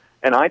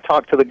 And I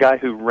talked to the guy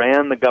who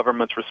ran the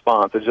government's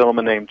response, a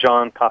gentleman named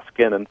John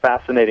Koskinen,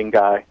 fascinating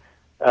guy.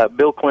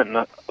 Bill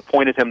Clinton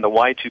appointed him the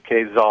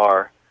Y2K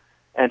czar,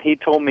 and he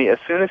told me as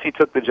soon as he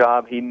took the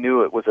job, he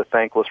knew it was a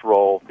thankless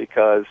role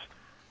because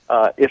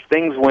if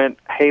things went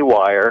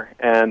haywire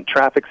and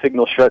traffic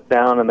signals shut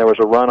down and there was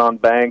a run on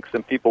banks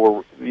and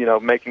people were,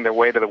 making their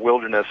way to the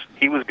wilderness,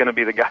 he was going to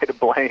be the guy to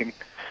blame.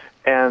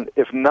 And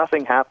if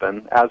nothing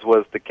happened, as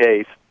was the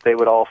case, they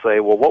would all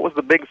say, well, what was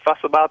the big fuss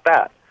about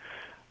that?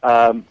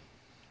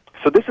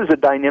 So this is a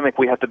dynamic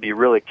we have to be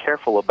really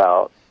careful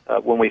about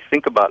when we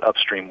think about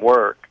upstream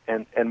work.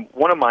 And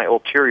one of my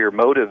ulterior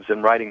motives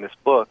in writing this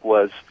book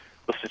was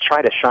to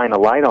try to shine a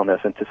light on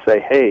this and to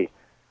say, hey,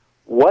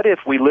 what if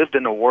we lived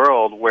in a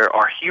world where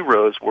our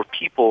heroes were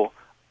people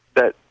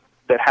that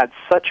had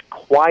such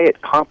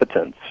quiet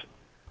competence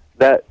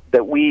that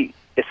we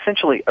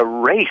essentially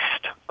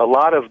erased a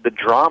lot of the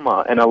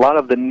drama and a lot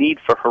of the need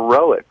for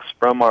heroics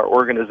from our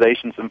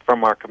organizations and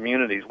from our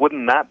communities?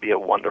 Wouldn't that be a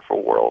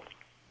wonderful world?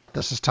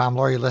 This is Tom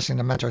Laurie, listening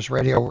to Mentors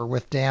Radio. We're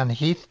with Dan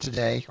Heath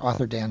today,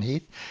 author Dan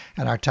Heath,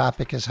 and our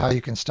topic is how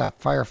you can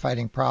stop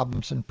firefighting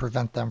problems and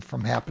prevent them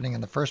from happening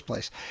in the first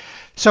place.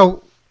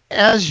 So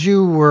as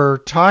you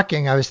were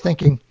talking, I was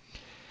thinking,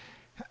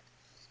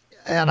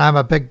 and I'm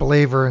a big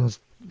believer in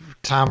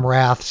Tom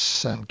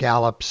Rath's and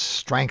Gallup's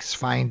Strengths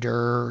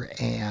Finder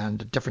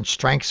and different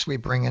strengths we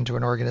bring into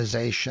an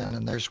organization,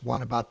 and there's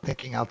one about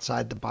thinking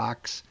outside the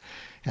box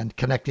and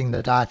connecting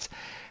the dots.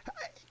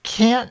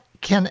 Can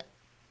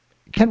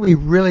we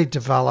really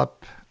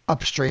develop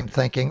upstream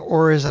thinking,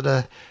 or is it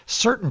a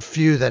certain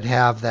few that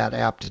have that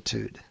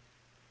aptitude?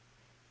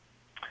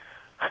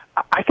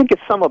 I think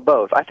it's some of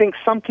both. I think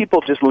some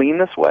people just lean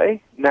this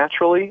way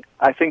naturally.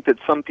 I think that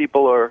some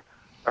people are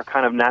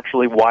kind of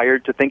naturally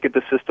wired to think at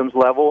the systems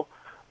level.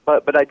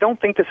 But I don't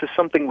think this is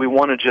something we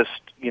want to just,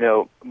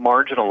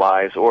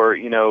 marginalize or,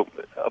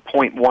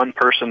 appoint one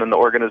person in the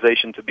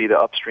organization to be the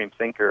upstream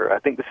thinker. I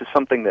think this is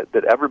something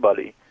that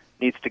everybody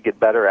needs to get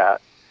better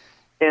at.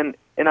 And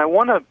I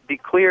want to be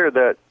clear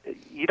that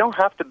you don't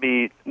have to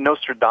be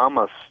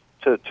Nostradamus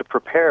to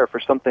prepare for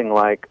something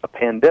like a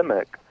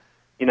pandemic.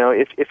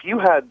 If you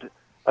had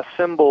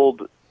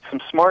assembled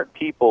some smart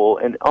people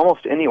in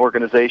almost any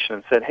organization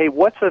and said, hey,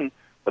 what's an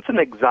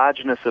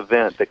exogenous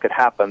event that could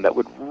happen that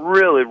would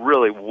really,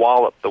 really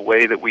wallop the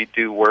way that we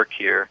do work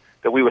here,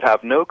 that we would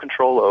have no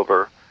control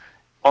over,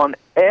 on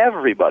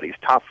everybody's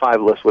top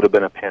 5 list would have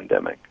been a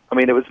pandemic. I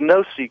mean, it was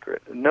no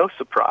secret, no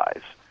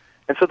surprise.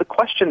 And so the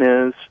question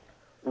is,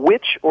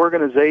 which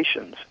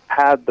organizations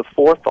had the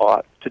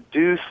forethought to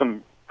do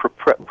some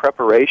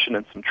preparation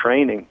and some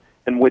training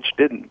and which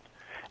didn't?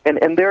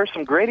 And there are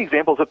some great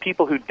examples of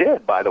people who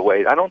did, by the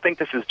way. I don't think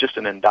this is just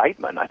an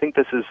indictment. I think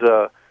this is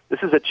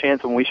a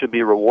chance when we should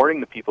be rewarding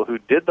the people who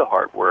did the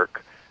hard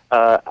work.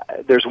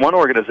 There's one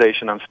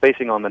organization, I'm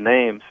spacing on the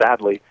name,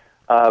 sadly,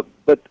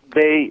 but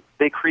they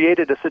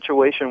created a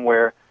situation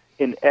where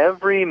in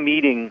every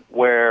meeting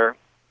where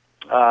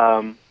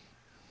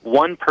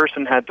one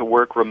person had to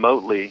work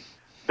remotely,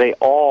 they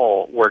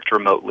all worked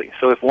remotely.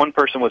 So if one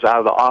person was out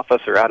of the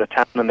office or out of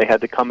town and they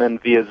had to come in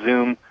via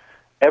Zoom,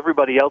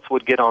 everybody else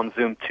would get on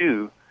Zoom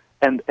too.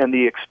 And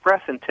the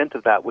express intent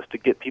of that was to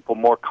get people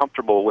more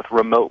comfortable with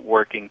remote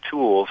working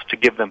tools to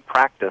give them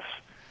practice,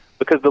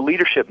 because the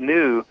leadership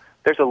knew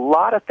there's a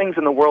lot of things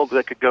in the world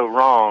that could go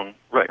wrong,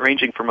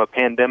 ranging from a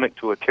pandemic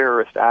to a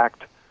terrorist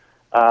act,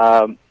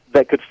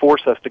 that could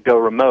force us to go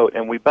remote,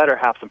 and we better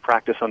have some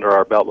practice under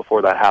our belt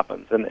before that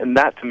happens. And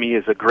that, to me,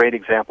 is a great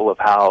example of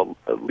how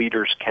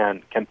leaders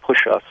can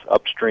push us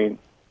upstream.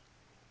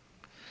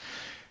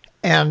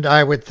 And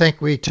I would think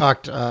we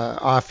talked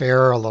off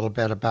air a little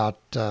bit about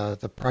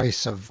the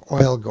price of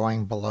oil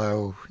going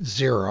below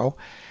zero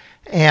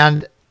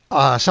and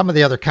some of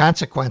the other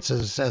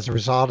consequences as a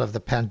result of the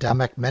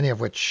pandemic, many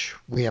of which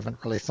we haven't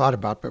really thought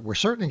about, but we're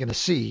certainly going to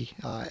see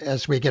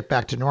as we get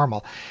back to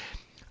normal.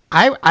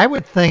 I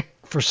would think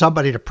for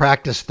somebody to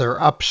practice their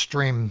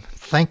upstream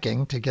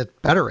thinking to get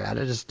better at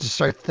it is to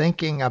start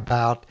thinking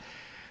about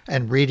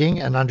and reading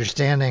and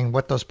understanding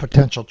what those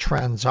potential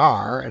trends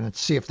are and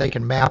see if they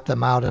can map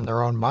them out in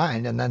their own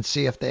mind and then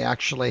see if they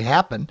actually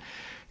happen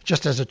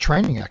just as a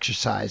training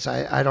exercise.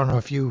 I don't know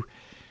if you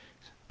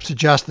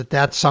suggest that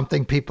that's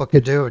something people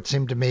could do. It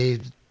seemed to me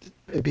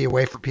it'd be a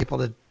way for people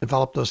to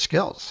develop those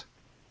skills.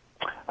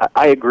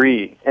 I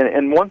agree.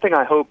 And one thing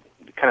I hope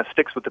kind of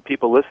sticks with the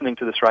people listening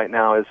to this right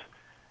now is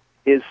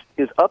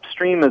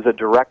upstream as a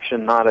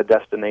direction, not a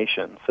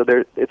destination. So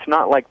it's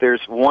not like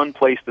there's one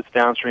place that's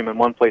downstream and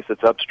one place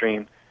that's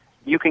upstream.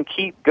 You can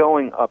keep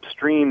going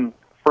upstream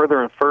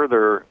further and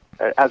further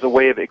as a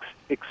way of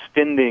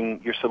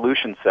extending your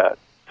solution set.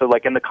 So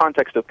like in the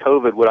context of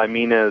COVID, what I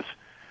mean is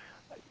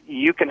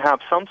you can have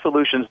some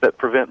solutions that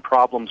prevent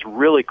problems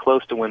really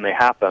close to when they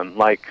happen,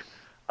 like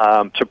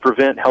to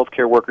prevent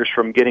healthcare workers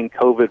from getting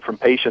COVID from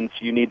patients,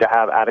 you need to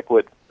have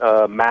adequate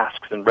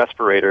masks and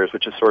respirators,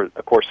 which is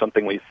of course,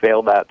 something we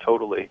failed at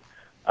totally.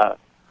 But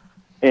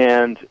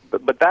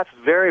that's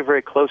very,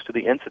 very close to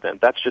the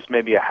incident. That's just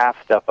maybe a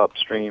half step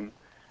upstream.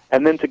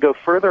 And then to go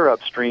further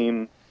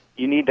upstream,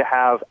 you need to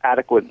have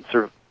adequate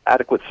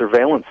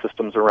surveillance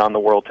systems around the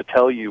world to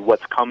tell you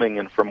what's coming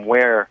and from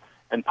where.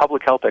 And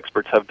public health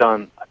experts have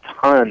done a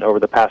ton over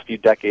the past few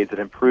decades at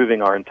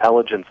improving our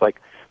intelligence. Like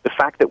the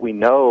fact that we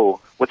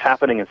know what's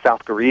happening in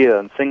South Korea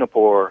and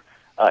Singapore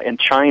and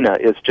China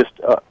is just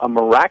a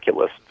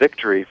miraculous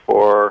victory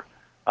for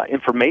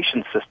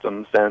information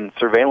systems and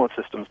surveillance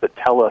systems that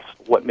tell us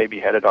what may be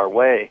headed our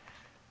way.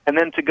 And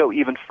then to go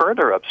even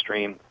further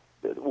upstream,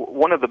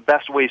 one of the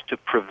best ways to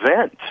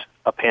prevent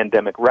a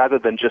pandemic rather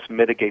than just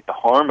mitigate the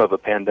harm of a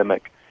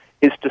pandemic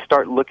is to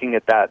start looking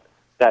at that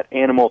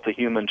animal to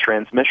human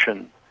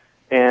transmission.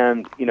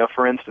 And,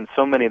 for instance,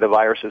 so many of the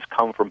viruses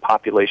come from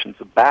populations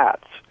of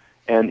bats.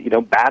 And,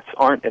 bats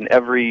aren't in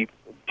every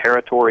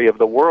territory of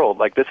the world.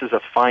 Like, this is a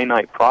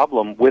finite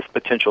problem with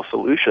potential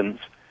solutions.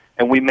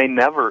 And we may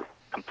never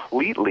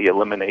completely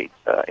eliminate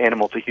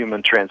animal to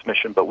human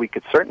transmission, but we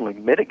could certainly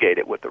mitigate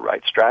it with the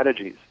right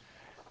strategies.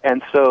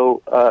 And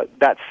so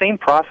that same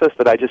process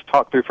that I just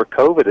talked through for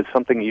COVID is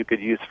something you could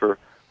use for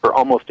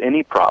almost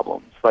any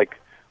problems. Like,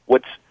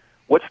 what's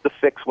the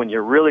fix when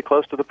you're really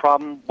close to the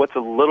problem? What's a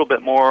little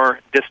bit more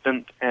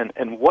distant?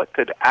 And what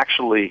could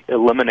actually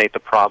eliminate the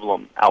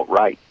problem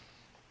outright?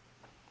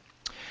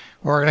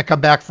 We're going to come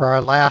back for our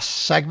last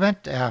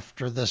segment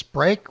after this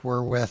break.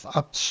 We're with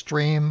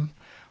Upstream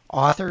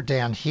author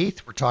Dan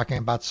Heath. We're talking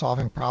about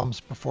solving problems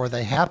before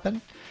they happen.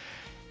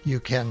 You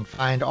can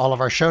find all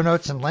of our show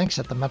notes and links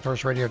at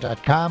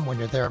thementorsradio.com. When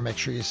you're there, make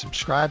sure you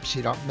subscribe so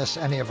you don't miss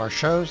any of our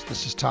shows.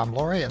 This is Tom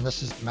Laurie, and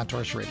this is The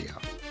Mentors Radio.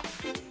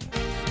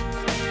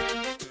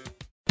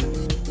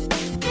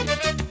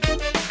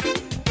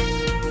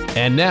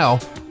 And now,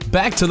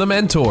 back to The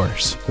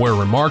Mentors, where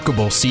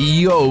remarkable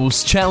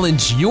CEOs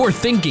challenge your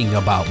thinking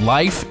about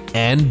life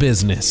and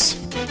business.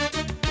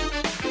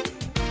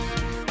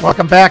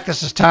 Welcome back.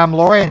 This is Tom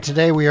Laurie, and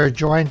today we are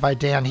joined by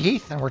Dan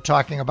Heath, and we're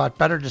talking about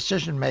better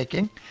decision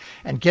making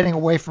and getting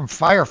away from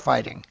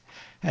firefighting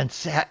and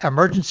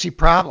emergency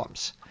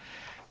problems.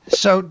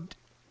 So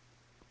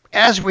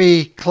as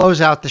we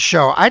close out the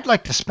show, I'd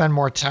like to spend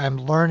more time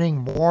learning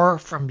more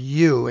from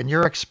you and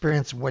your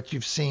experience and what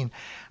you've seen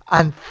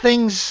on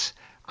things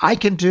I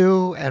can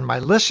do and my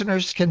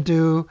listeners can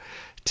do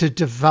to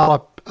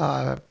develop,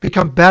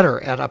 become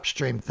better at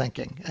upstream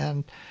thinking.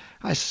 And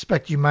I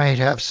suspect you might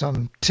have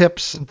some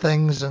tips and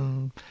things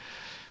and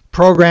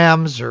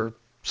programs or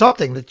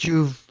something that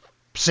you've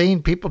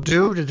seen people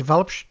do to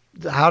develop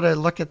how to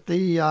look at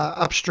the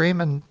upstream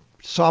and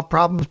solve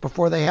problems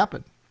before they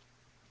happen.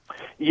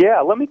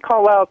 Yeah, let me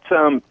call out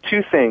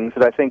two things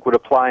that I think would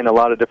apply in a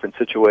lot of different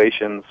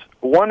situations.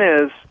 One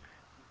is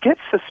get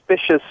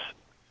suspicious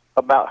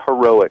about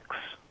heroics.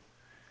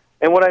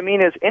 And what I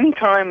mean is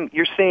anytime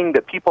you're seeing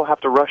that people have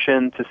to rush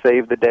in to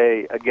save the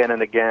day again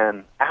and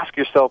again, ask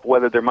yourself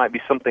whether there might be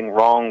something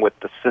wrong with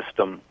the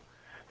system.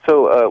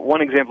 So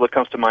one example that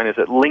comes to mind is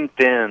that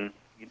LinkedIn,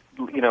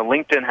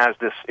 LinkedIn has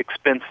this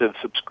expensive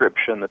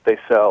subscription that they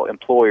sell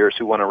employers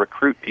who want to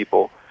recruit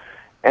people.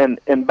 And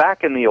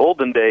back in the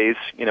olden days,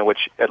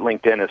 which at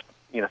LinkedIn is,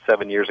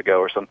 7 years ago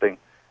or something,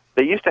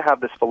 they used to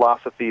have this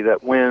philosophy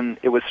that when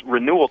it was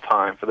renewal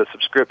time for the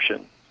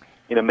subscription,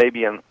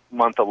 maybe in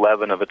month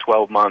 11 of a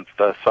 12-month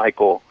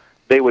cycle,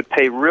 they would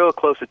pay real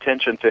close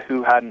attention to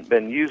who hadn't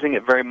been using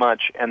it very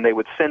much, and they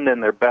would send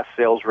in their best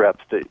sales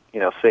reps to,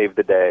 save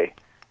the day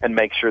and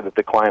make sure that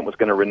the client was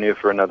going to renew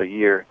for another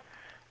year.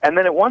 And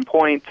then at one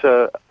point,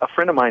 a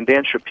friend of mine,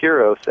 Dan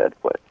Shapiro, said,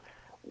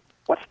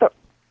 what's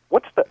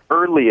the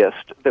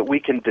earliest that we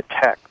can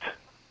detect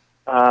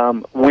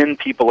when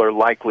people are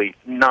likely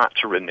not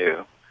to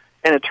renew?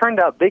 And it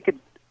turned out they could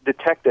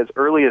detect as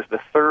early as the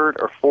third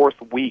or fourth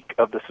week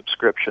of the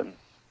subscription,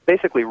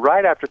 basically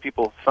right after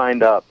people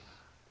signed up,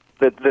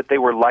 that they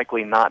were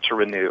likely not to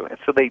renew. And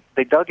so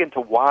they dug into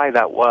why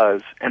that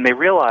was, and they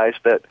realized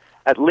that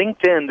at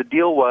LinkedIn, the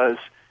deal was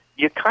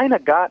you kind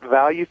of got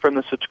value from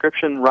the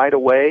subscription right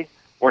away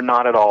or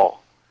not at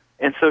all.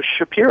 And so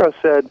Shapiro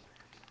said,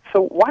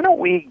 so why don't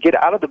we get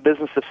out of the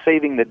business of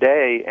saving the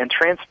day and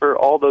transfer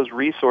all those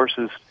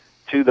resources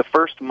to the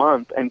first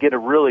month and get a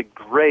really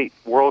great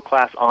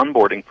world-class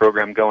onboarding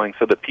program going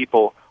so that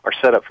people are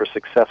set up for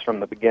success from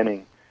the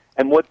beginning.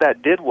 And what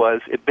that did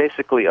was it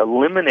basically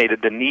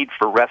eliminated the need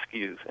for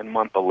rescues in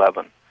month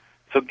 11.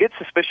 So get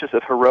suspicious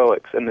of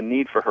heroics and the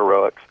need for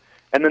heroics.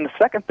 And then the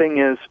second thing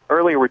is,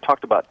 earlier we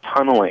talked about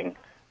tunneling,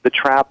 the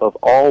trap of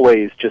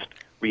always just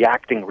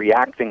reacting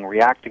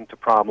to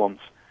problems.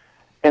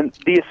 And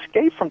the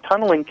escape from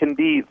tunneling can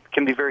be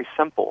very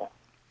simple.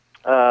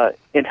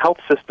 In health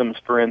systems,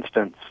 for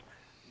instance,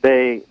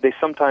 they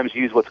sometimes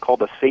use what's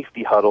called a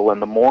safety huddle in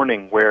the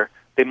morning where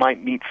they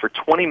might meet for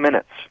 20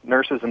 minutes,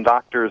 nurses and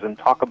doctors, and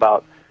talk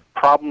about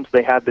problems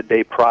they had the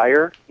day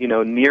prior,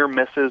 near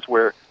misses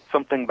where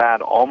something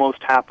bad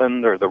almost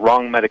happened or the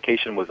wrong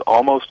medication was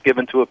almost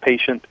given to a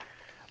patient,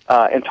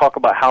 and talk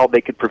about how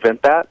they could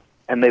prevent that.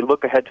 And they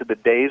look ahead to the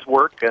day's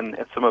work and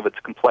some of its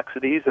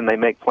complexities, and they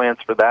make plans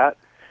for that.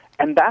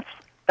 And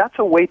that's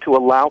a way to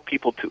allow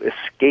people to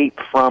escape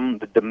from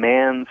the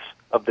demands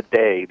of the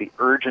day, the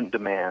urgent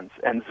demands,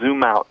 and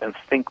zoom out and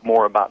think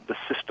more about the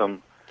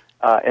system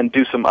and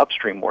do some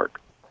upstream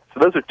work. So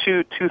those are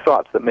two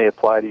thoughts that may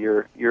apply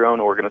to your own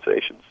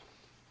organizations.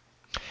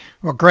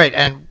 Well, great.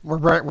 And we're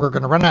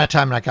going to run out of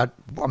time, and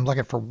I'm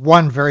looking for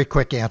one very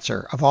quick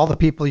answer. Of all the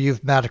people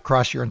you've met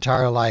across your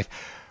entire life,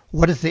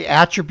 what is the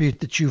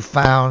attribute that you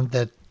found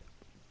that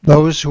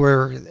those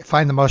who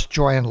find the most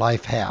joy in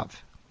life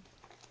have?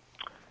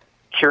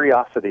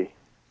 Curiosity.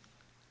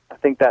 I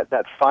think that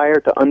fire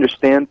to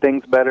understand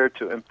things better,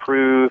 to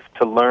improve,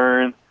 to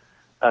learn,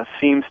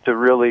 seems to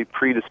really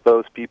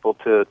predispose people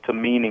to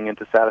meaning and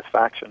to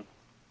satisfaction.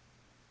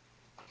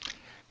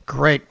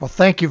 Great. Well,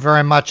 thank you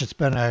very much. It's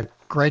been a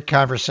great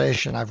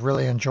conversation. I've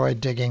really enjoyed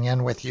digging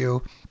in with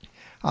you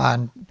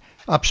on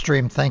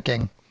upstream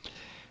thinking.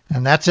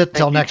 And that's it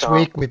till next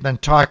week. We've been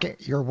talking.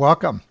 You're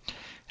welcome.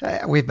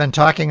 We've been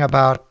talking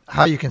about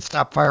how you can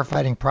stop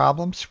firefighting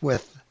problems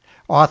with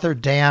author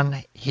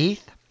Dan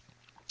Heath.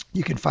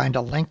 You can find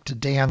a link to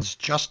Dan's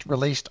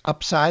just-released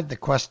Upside, The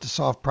Quest to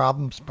Solve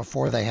Problems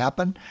Before They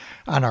Happen,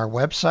 on our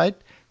website,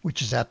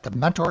 which is at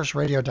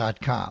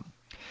thementorsradio.com.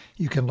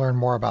 You can learn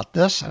more about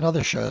this and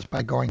other shows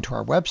by going to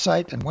our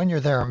website, and when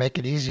you're there, make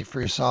it easy for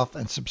yourself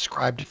and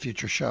subscribe to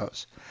future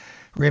shows.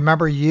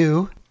 Remember,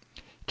 you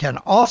can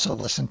also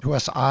listen to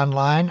us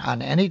online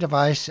on any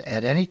device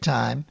at any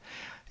time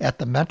at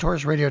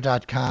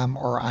thementorsradio.com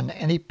or on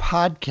any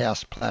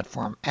podcast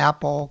platform,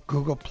 Apple,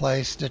 Google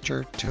Play,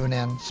 Stitcher,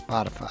 TuneIn,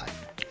 Spotify.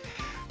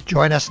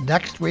 Join us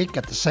next week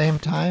at the same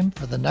time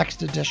for the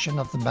next edition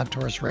of The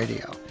Mentors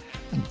Radio.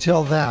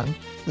 Until then,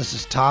 this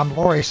is Tom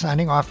Laurie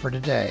signing off for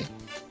today.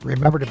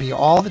 Remember to be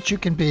all that you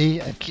can be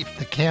and keep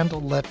the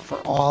candle lit for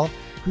all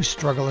who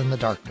struggle in the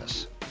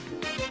darkness.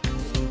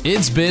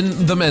 It's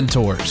been The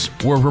Mentors,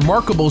 where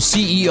remarkable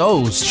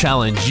CEOs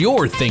challenge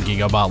your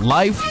thinking about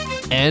life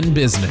and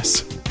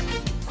business.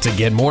 To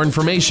get more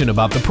information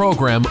about the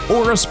program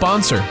or a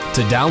sponsor,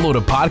 to download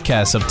a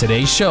podcast of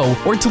today's show,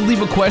 or to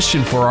leave a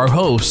question for our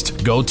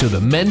host, go to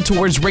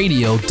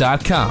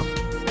thementorsradio.com.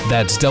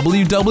 That's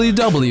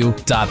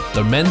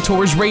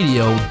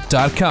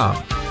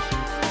www.thementorsradio.com.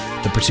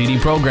 The preceding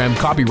program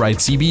copyright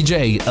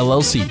CBJ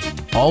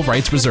LLC. All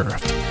rights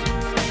reserved.